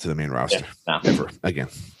sent up to the main roster. Yeah, no. Ever again.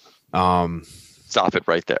 Stop it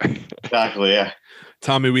right there. Exactly. Yeah.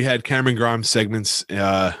 Tommy, we had Cameron Grimes segments in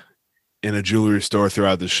a jewelry store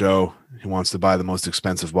throughout the show. He wants to buy the most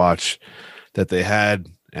expensive watch that they had,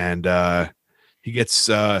 and he gets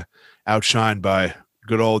outshined by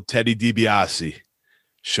good old Teddy DiBiase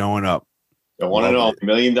showing up. The one and only $1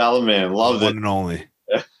 million man. Loved it. One and only.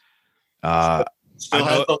 Still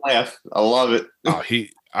has to laugh. I love it.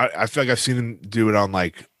 I feel like I've seen him do it on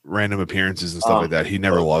like random appearances and stuff like that. He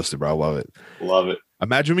never lost it, bro. I love it. Love it.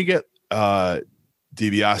 Imagine we get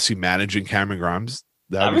DiBiase managing Cameron Grimes.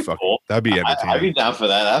 That'd be fucking cool. That'd be entertaining. I'd be down for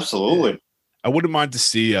that. Absolutely. Yeah. I wouldn't mind to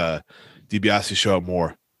see DiBiase show up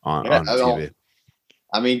more on TV.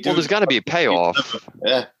 I mean, dude, well, there's got to be a payoff.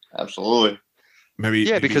 Yeah, absolutely.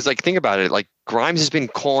 Maybe because like think about it, like Grimes has been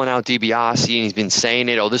calling out DiBiase and he's been saying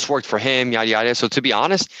it. Oh, this worked for him, yada yada. So to be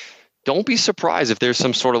honest, don't be surprised if there's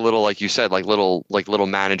some sort of little, like you said, like little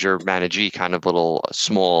managee kind of little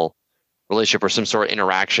small relationship or some sort of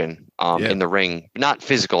interaction in the ring, not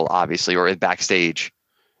physical, obviously, or backstage.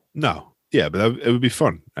 No, yeah, but it would be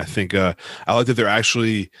fun. I think I like that they're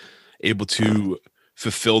actually able to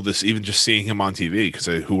fulfill this, even just seeing him on TV. Because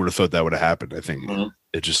who would have thought that would have happened? I think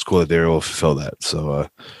it's just cool that they're able to fulfill that. So I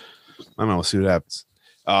don't know. We'll see what happens.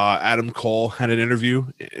 Adam Cole had an interview.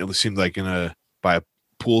 It seemed like by a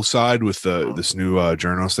poolside with this new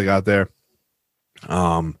journalist they got there.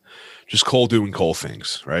 Just Cole doing Cole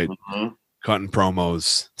things, right? Cutting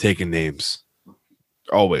promos, taking names.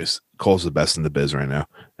 Always. Cole's the best in the biz right now,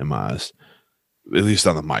 in my eyes. At least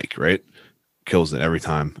on the mic, right? Kills it every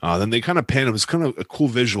time. Then they kind of pan. It was kind of a cool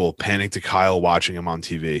visual panning to Kyle watching him on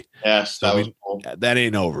TV. Yes, that was cool. That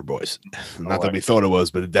ain't over, boys. Not that we thought it was,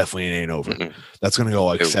 but it definitely ain't over. That's gonna go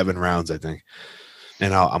like 7 rounds, I think,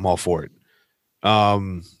 and I'm all for it.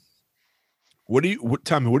 Tommy, what do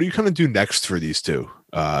you kind of do next for these two?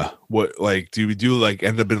 What, like, do we do like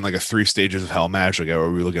end up in like a 3 stages of hell match? Like, are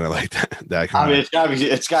we looking at like that kind I mean,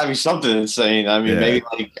 it's gotta be something insane. I mean, maybe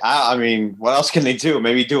like, I mean, what else can they do?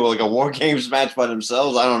 Maybe do like a War Games match by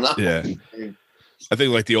themselves. I don't know. Yeah. I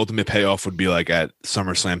think like the ultimate payoff would be like at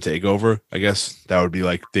SummerSlam Takeover. I guess that would be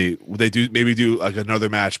like they do like another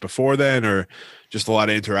match before then, or just a lot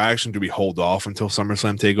of interaction. Do we hold off until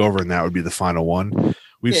SummerSlam Takeover, and that would be the final one?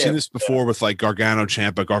 We've seen this before with like Gargano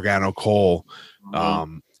Ciampa, Gargano Cole,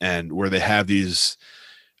 and where they have these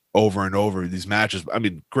over and over these matches. I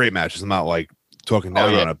mean, great matches. I'm not like talking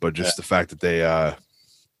down on it, but just the fact that they, I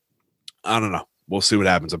don't know. We'll see what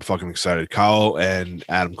happens. I'm fucking excited. Kyle and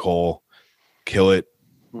Adam Cole kill it.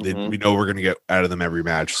 We know we're gonna get out of them every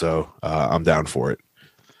match, so I'm down for it.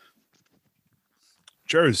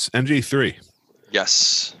 Cheers, MG3.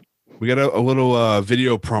 Yes. We got a little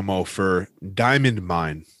video promo for Diamond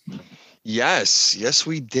Mine. Yes,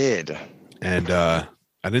 we did. And I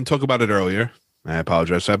didn't talk about it earlier. I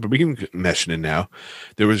apologize for that, but we can mention it now.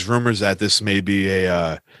 There was rumors that this may be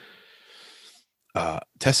a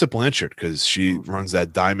Tessa Blanchard, because she runs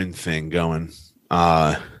that diamond thing going.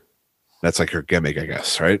 That's like her gimmick, I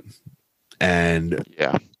guess, right? And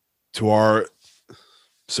to our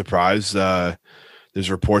surprise, there's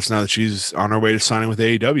reports now that she's on her way to signing with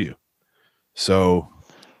AEW. So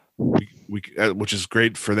we which is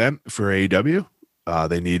great for them, for AEW.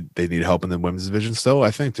 They need help in the women's division still.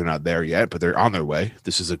 I think they're not there yet, but they're on their way.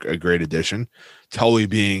 This is a great addition. Tully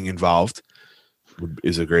being involved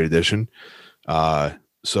is a great addition.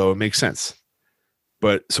 So it makes sense.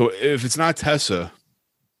 But so if it's not Tessa,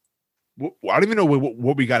 I don't even know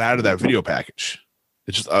what we got out of that video package.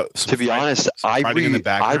 It's just to be honest, I tried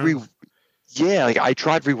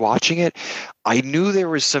rewatching it. I knew there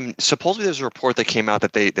was supposedly there's a report that came out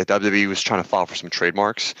that WWE was trying to file for some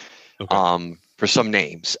trademarks. For some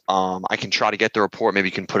names. I can try to get the report. Maybe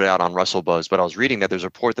you can put it out on WrestleBuzz. But I was reading that there's a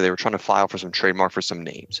report that they were trying to file for some trademark for some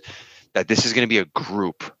names. That this is going to be a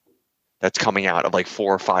group that's coming out of like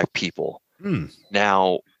 4 or 5 people.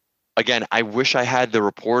 Now, again, I wish I had the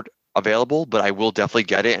report available, but I will definitely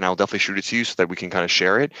get it and I'll definitely shoot it to you so that we can kind of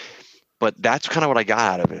share it. But that's kind of what I got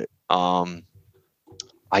out of it.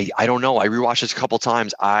 I don't know. I rewatched this a couple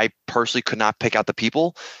times. I personally could not pick out the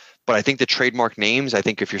people. But I think the trademark names, I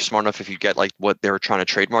think if you're smart enough, if you get like what they were trying to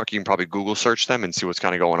trademark, you can probably Google search them and see what's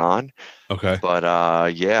kind of going on. Okay. But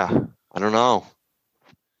I don't know.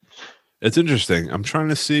 It's interesting. I'm trying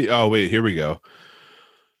to see. Oh, wait, here we go.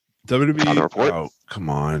 WWE. Oh,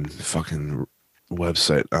 come on. Fucking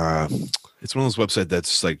website. It's one of those websites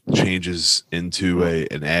that's like changes into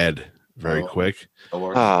an ad very quick.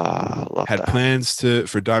 Had plans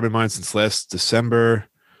for Diamond Mine since last December.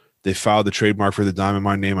 They filed the trademark for the Diamond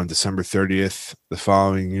Mine name on December 30th. The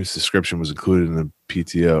following use description was included in the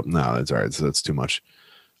PTO. No, that's all right. So that's too much.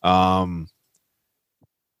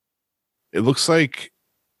 It looks like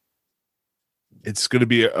it's going to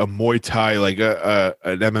be a Muay Thai, like an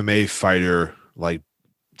MMA fighter like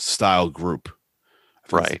style group. I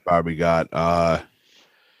think that's Right. the vibe we got.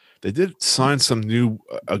 They did sign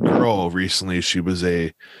a girl recently. She was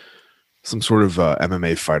some sort of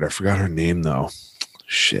MMA fighter. I forgot her name though.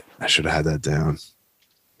 Shit, I should have had that down.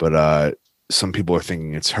 But some people are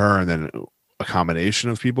thinking it's her, and then a combination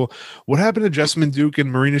of people. What happened to Jessamine Duke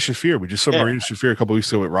and Marina Shafir? We just saw Marina Shafir a couple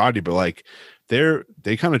weeks ago with Roddy, but like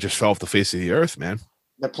they kind of just fell off the face of the earth, man.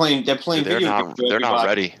 They're playing. They're not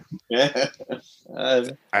ready. Yeah,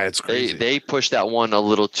 it's crazy. They pushed that one a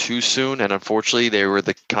little too soon, and unfortunately, they were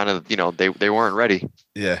the kind of they weren't ready.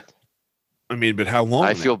 Yeah, I mean, but how long?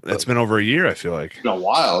 It's been over a year. I feel like it's been a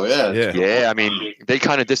while. Yeah. I mean, they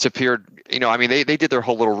kind of disappeared. I mean, they did their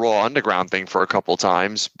whole little Raw Underground thing for a couple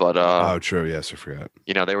times, but oh, true. Yes, I forgot.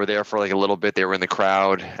 They were there for like a little bit. They were in the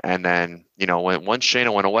crowd, and then once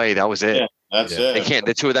Shayna went away, that was it. Yeah, that's it. They can't.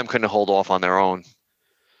 The two of them couldn't hold off on their own.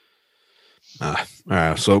 All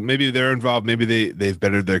right, so maybe they're involved. Maybe they've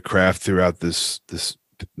bettered their craft throughout this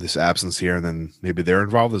absence here, and then maybe they're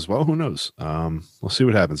involved as well. Who knows? We'll see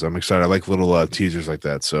what happens. I'm excited. I like little teasers like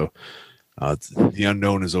that. So the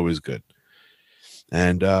unknown is always good.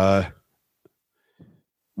 And how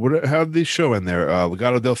did the show end there?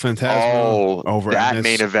 Legado del Fantasma over that MS.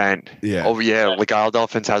 main event. Yeah. Legado del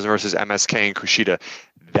Fantasma versus MSK and Kushida.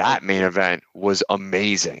 That main event was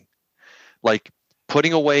amazing. Like,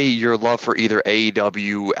 putting away your love for either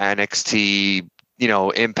AEW, NXT,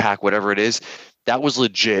 Impact, whatever it is, that was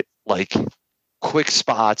legit. Like, quick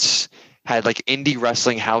spots, had like indie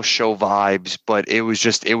wrestling house show vibes, but it was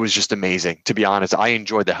just amazing. To be honest, I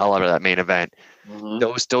enjoyed the hell out of that main event. Mm-hmm.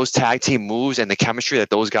 Those tag team moves and the chemistry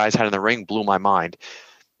that those guys had in the ring blew my mind.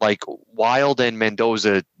 Like, Wild and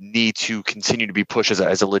Mendoza need to continue to be pushed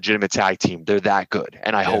as a legitimate tag team. They're that good,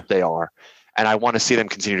 and I hope they are. And I want to see them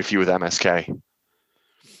continue to feud with MSK.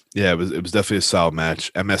 Yeah, it was definitely a solid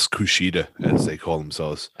match. MS Kushida, as they call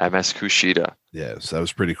themselves. MS Kushida. Yeah, so that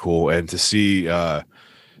was pretty cool. And to see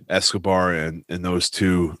Escobar and those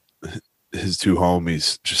his two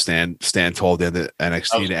homies just stand tall at the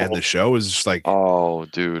NXT to end the show is just like, oh,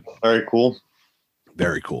 dude, very cool.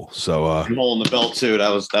 Very cool. So holding the belt too. That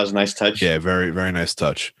was a nice touch. Yeah, very, very nice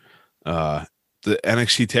touch. The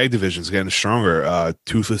NXT tag division is getting stronger.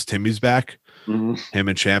 Toothless Timmy's back. Mm-hmm. Him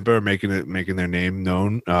and Ciampa are making their name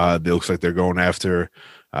known. It looks like they're going after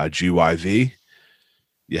GYV.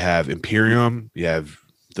 You have Imperium. You have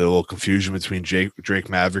the little confusion between Drake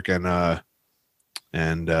Maverick and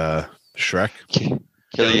Shrek.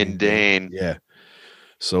 Killian Dane. Yeah.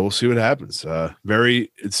 So we'll see what happens.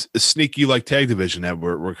 It's a sneaky like tag division that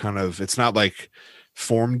we're kind of. It's not like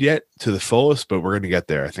formed yet to the fullest, but we're going to get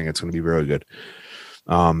there. I think it's going to be really good.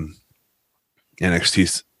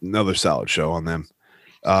 NXT's another solid show on them.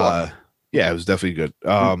 Yeah, it was definitely good.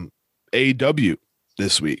 AEW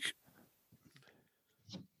this week.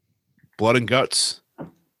 Blood and Guts.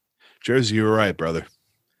 Jersey, you were right, brother.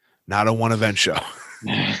 Not a one event show.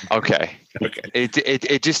 Okay.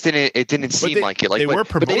 It just didn't seem like it. Like they were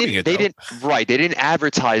promoting it. They didn't. Right. They didn't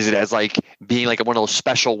advertise it as like being like one of those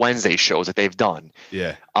special Wednesday shows that they've done.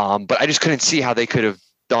 Yeah. But I just couldn't see how they could have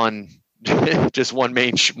done just one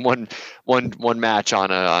match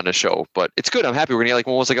on a show. But it's good. I'm happy. We're gonna get like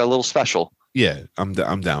almost like a little special. Yeah, I'm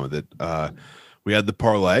down with it. We had the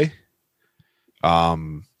parlay.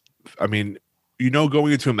 I mean,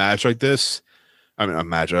 going into a match like this, I mean, a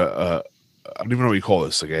match. I don't even know what you call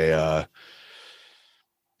this. Like a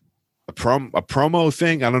promo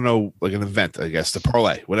thing. I don't know, like an event, I guess. The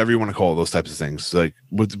parlay, whatever you want to call it, those types of things. Like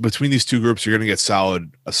between these two groups, you're gonna get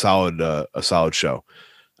a solid show.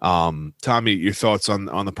 Tommy, your thoughts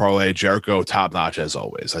on the parlay? Jericho, top notch as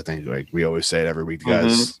always. I think like we always say it every week. The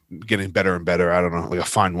guys getting better and better. I don't know, like a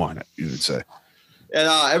fine wine, you would say. And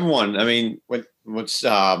everyone. I mean, when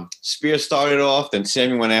Spears started off, then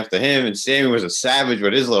Sammy went after him, and Sammy was a savage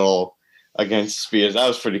with his little against Spears. That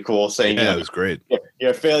was pretty cool. Saying, yeah, it was great.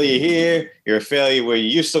 You're a failure here. You're a failure where you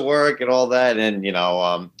used to work and all that. And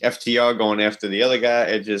FTR going after the other guy.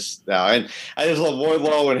 And I just love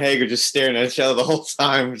Wardlow and Hager just staring at each other the whole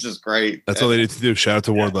time, which is great. That's all they need to do. Shout out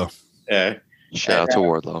to Wardlow. Yeah. Shout out to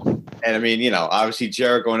Wardlow. And I mean, obviously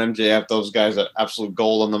Jericho and MJF, those guys are absolute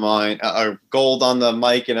gold on the mind, gold on the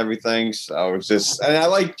mic and everything. So it's just, and I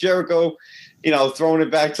like Jericho, throwing it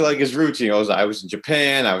back to like his roots. He goes, I was in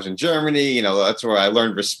Japan, I was in Germany, that's where I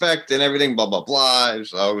learned respect and everything, blah, blah, blah.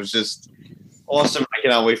 So it was just awesome. I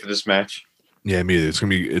cannot wait for this match. Yeah, me either. It's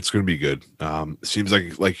gonna be good. It seems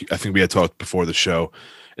like I think we had talked before the show.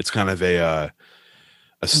 It's kind of a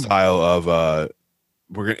style of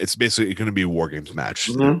it's basically going to be a War Games match.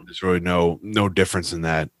 Mm-hmm. There's really no difference in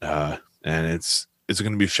that. and is it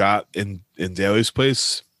going to be shot in Daly's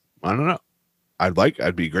place? I don't know.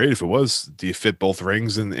 I'd be great if it was. Do you fit both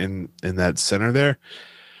rings in that center there?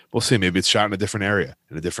 We'll see. Maybe it's shot in a different area,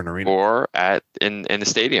 in a different arena, or in the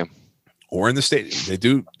stadium, or in the stadium. They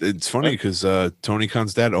do. It's funny because Tony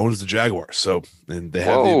Khan's dad owns the Jaguars, so and they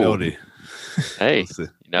have the ability. Hey, you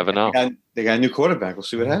never know. They got a new quarterback. We'll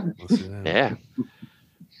see what happens. Yeah.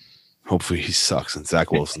 Hopefully he sucks and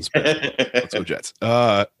Zach Wilson's better. Let's go Jets.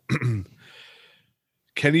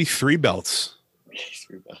 Kenny 3 belts.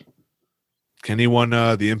 Kenny won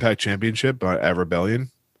the Impact Championship at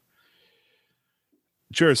Rebellion.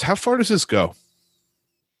 Juris, how far does this go?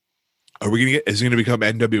 Are we gonna is he gonna become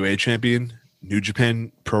NWA champion, New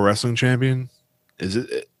Japan Pro Wrestling champion? Is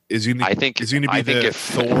he gonna be the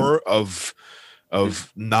Thor of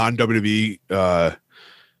non-WWE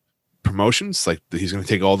promotions? Like he's gonna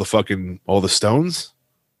take all the stones?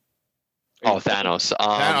 Oh, Thanos.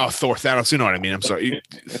 Thor, Thanos. You know what I mean? I'm sorry.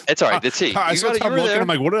 It's all right. Let's see. I saw Tom looking. I'm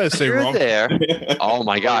like, what did I say wrong? There. Oh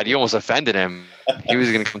my God! You almost offended him. He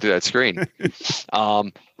was going to come through that screen.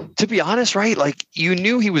 To be honest, right? Like you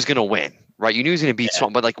knew he was going to win, right? You knew he was going to beat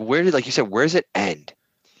someone, but like you said, where does it end?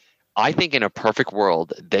 I think in a perfect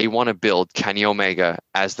world, they want to build Kenny Omega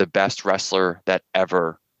as the best wrestler that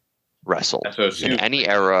ever wrestled in any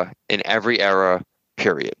era, in every era.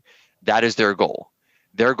 Period. That is their goal.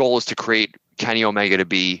 Their goal is to create Kenny Omega to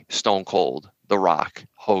be Stone Cold, The Rock,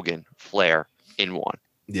 Hogan, Flair in one.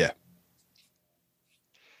 Yeah.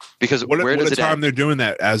 Because what a time end? they're doing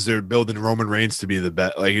that as they're building Roman Reigns to be the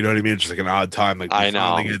best. Like, you know what I mean? It's just like an odd time. Like, I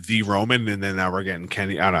know. They get the Roman, and then now we're getting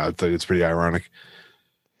Kenny. I don't know. I think it's pretty ironic.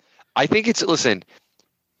 I think listen,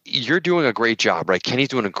 you're doing a great job, right? Kenny's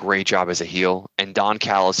doing a great job as a heel, and Don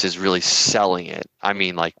Callis is really selling it. I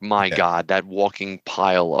mean, like, my God, that walking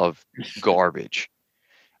pile of garbage.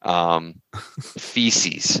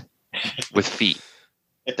 Feces with feet.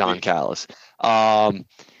 Don Callis.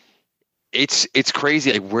 It's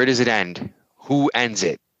crazy. Like, where does it end? Who ends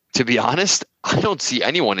it? To be honest, I don't see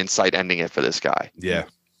anyone in sight ending it for this guy. Yeah.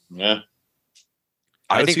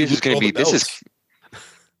 I think this is going to be. This is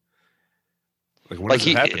like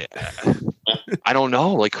he. I don't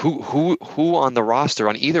know. Like who on the roster,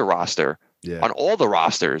 on either roster, on all the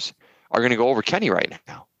rosters, are going to go over Kenny right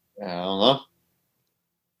now? I don't know.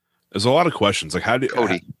 There's a lot of questions. Like,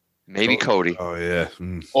 Cody? Maybe Cody. Oh yeah.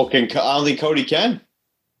 Oh, I don't think Cody can.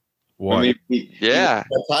 What? I mean, he lost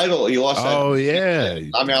the title. He lost. Oh yeah.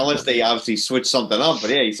 I mean, unless they obviously switch something up, but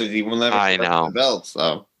yeah, he says he will never. I know. The belt.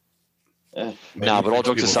 So. Yeah. But all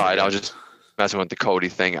jokes aside, I was just messing with the Cody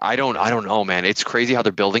thing. I don't know, man. It's crazy how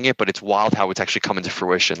they're building it, but it's wild how it's actually coming to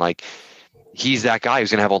fruition. Like, he's that guy who's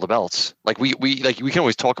gonna have all the belts. Like we can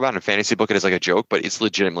always talk about it in fantasy book it as like a joke, but it's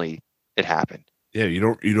legitimately it happened. Yeah, you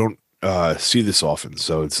don't see this often,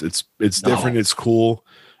 so it's different. It's cool.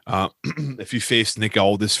 If you face Nick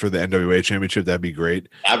Aldis for the NWA Championship, that'd be great.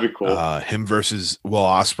 That'd be cool. Him versus Will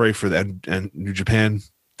Ospreay for the New Japan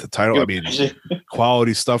the title. I mean,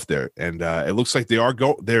 quality stuff there, and it looks like they are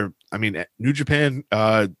there. I mean, New Japan.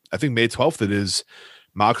 I think May 12th it is.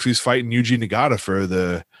 Moxley's fighting Yuji Nagata for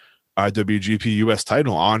the IWGP US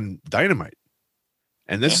title on Dynamite,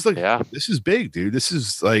 and this is like this is big, dude. This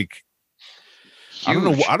is like.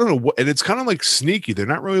 Huge. I don't know what, and it's kind of like sneaky. They're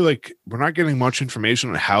not really like, we're not getting much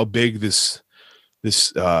information on how big this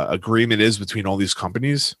agreement is between all these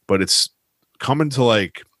companies, but it's coming to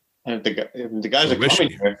like the guys are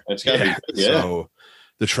coming here. It's gotta be, So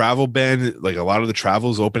the travel ban, like a lot of the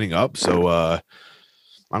travel is opening up. So I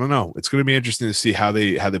don't know. It's going to be interesting to see how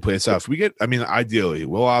they play this out. If we get, I mean, ideally,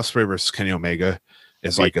 Will Ospreay versus Kenny Omega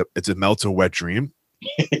is like it's a melt and wet dream,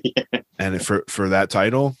 and for that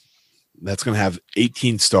title. That's going to have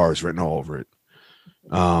 18 stars written all over it.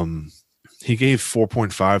 He gave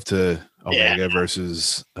 4.5 to Omega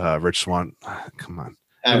versus Rich Swann. Come on.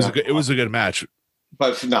 It was a good match.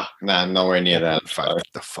 But nowhere near that.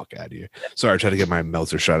 Get the fuck out of here. Sorry, I tried to get my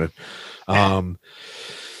Meltzer shot in. And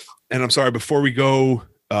I'm sorry, before we go,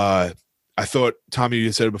 I thought, Tommy,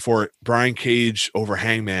 you said it before, Brian Cage over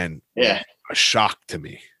Hangman. Yeah. A shock to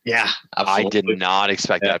me. Yeah, absolutely. I did not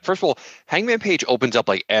expect that. First of all, Hangman Page opens up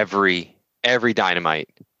like every Dynamite.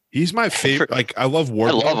 He's my favorite. Like, I love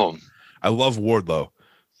Wardlow. I love him. I love Wardlow.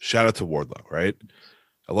 Shout out to Wardlow, right?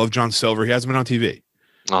 I love John Silver. He hasn't been on TV.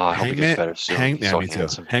 Oh, I hope he gets better soon. Me too.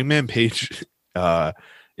 Hangman Page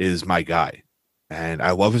is my guy, and I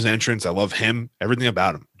love his entrance. I love him. Everything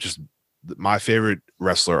about him. Just my favorite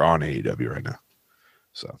wrestler on AEW right now.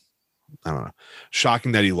 So I don't know.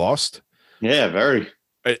 Shocking that he lost. Yeah, very.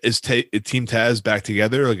 Is Team Taz back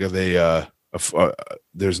together? Like, are they?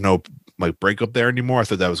 There's no like breakup there anymore. I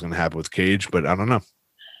thought that was going to happen with Cage, but I don't know.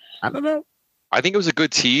 I don't know. I think it was a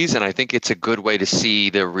good tease, and I think it's a good way to see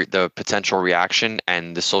the potential reaction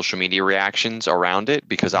and the social media reactions around it,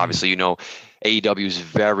 because obviously, you know, AEW is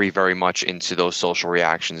very, very much into those social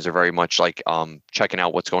reactions. They're very much like checking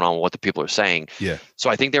out what's going on, what the people are saying. Yeah. So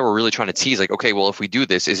I think they were really trying to tease, like, okay, well, if we do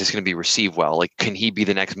this, is this going to be received well? Like, can he be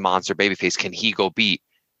the next monster babyface? Can he go beat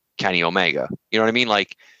Kenny Omega? You know what I mean?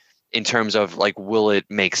 Like, in terms of like, will it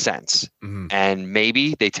make sense? And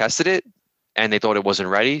maybe they tested it and they thought it wasn't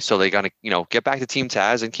ready, so they got to, you know, get back to Team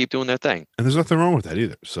Taz and keep doing their thing. And there's nothing wrong with that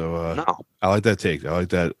either. So No. I like that take. I like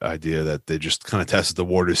that idea that they just kind of tested the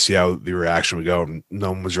waters, see how the reaction would go, and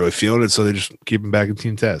no one was really feeling it, so they just keep him back in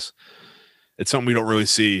Team Taz. It's something we don't really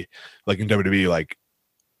see, like in WWE, like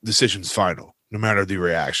decisions final, no matter the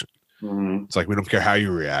reaction. It's like, we don't care how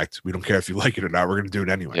you react. We don't care if you like it or not. We're going to do it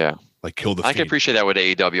anyway. Yeah. Like, kill the I can Fiend. appreciate that with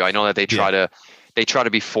AEW. I know that they try to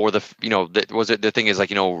be for the, you know, the thing is, like,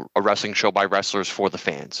 you know, a wrestling show by wrestlers for the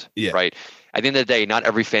fans. Yeah. Right. At the end of the day, not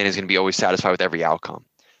every fan is going to be always satisfied with every outcome.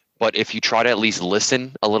 But if you try to at least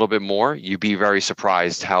listen a little bit more, you'd be very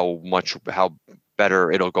surprised how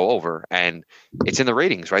better it'll go over. And it's in the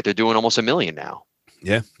ratings, right? They're doing almost 1 million now.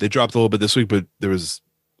 Yeah. They dropped a little bit this week, but there was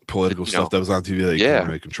political stuff that was on TV that you couldn't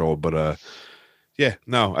really control. But yeah,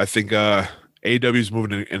 no, I think AEW is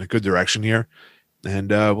moving in a good direction here. And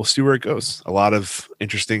we'll see where it goes. A lot of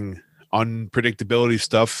interesting unpredictable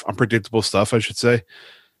stuff, I should say.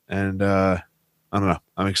 And I don't know.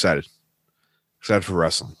 I'm excited. Excited for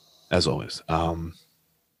wrestling, as always.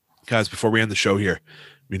 Guys, before we end the show here,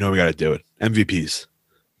 we know we got to do it. MVPs.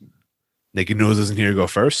 Naked Noodles isn't here to go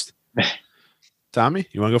first. Tommy,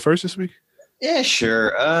 you want to go first this week? Yeah,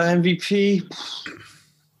 sure. MVP.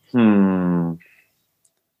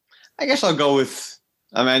 I guess I'll go with.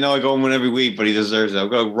 I mean, I know I go and win every week, but he deserves it. I'll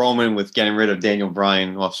go Roman with getting rid of Daniel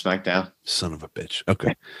Bryan off SmackDown. Son of a bitch.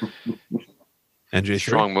 Okay. NJ3?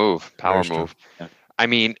 Strong move. Power move. Yeah. I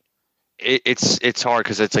mean, it's hard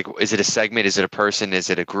because it's like, is it a segment? Is it a person? Is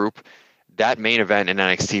it a group? That main event in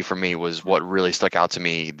NXT for me was what really stuck out to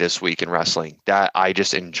me this week in wrestling. That I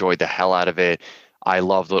just enjoyed the hell out of it. I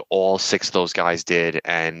loved what all 6 of those guys did.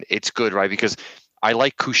 And it's good, right? Because I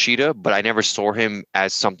like Kushida, but I never saw him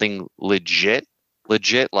as something legit,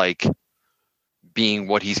 like being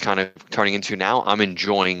what he's kind of turning into now. I'm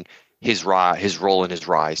enjoying his role and his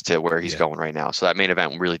rise to where he's going right now. So that main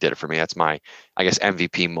event really did it for me. That's my, I guess,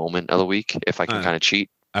 MVP moment of the week, if I can kind of cheat.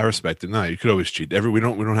 I respect it. No, you could always cheat. We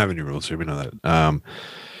don't have any rules here. We know that.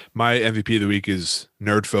 My MVP of the week is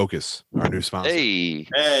Nerd Focus, our new sponsor.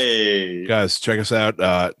 Hey, guys, check us out.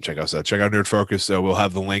 Check out Nerd Focus. We'll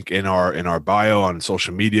have the link in our bio on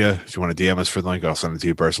social media. If you want to DM us for the link, I'll send it to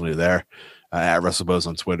you personally there. At WrestleBuzz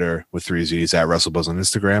on Twitter with 3 Z's, at WrestleBuzz on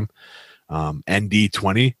Instagram.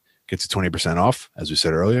 ND20 gets 20% off, as we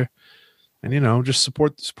said earlier. And, you know, just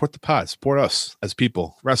support the pod, support us as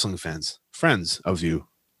people, wrestling fans, friends of you,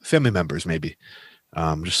 family members, maybe.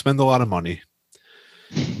 Just spend a lot of money.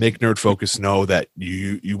 Make Nerd Focus know that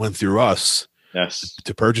you went through us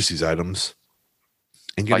to purchase these items.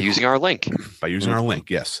 And by using our link. By using our link,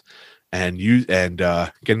 yes. And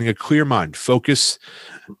getting a clear mind, focus,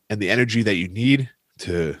 and the energy that you need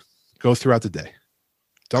to go throughout the day.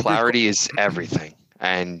 Clarity is everything,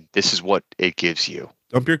 and this is what it gives you.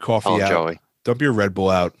 Dump your coffee out. Joey. Dump your Red Bull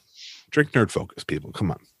out. Drink Nerd Focus, people.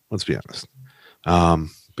 Come on. Let's be honest.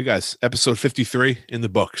 But guys, episode 53 in the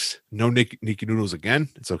books. No Nicky Noodles again.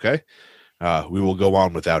 It's okay. We will go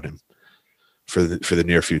on without him for the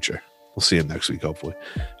near future. We'll see him next week, hopefully.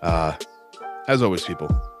 As always, people,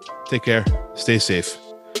 take care. Stay safe.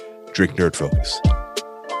 Drink Nerd Focus.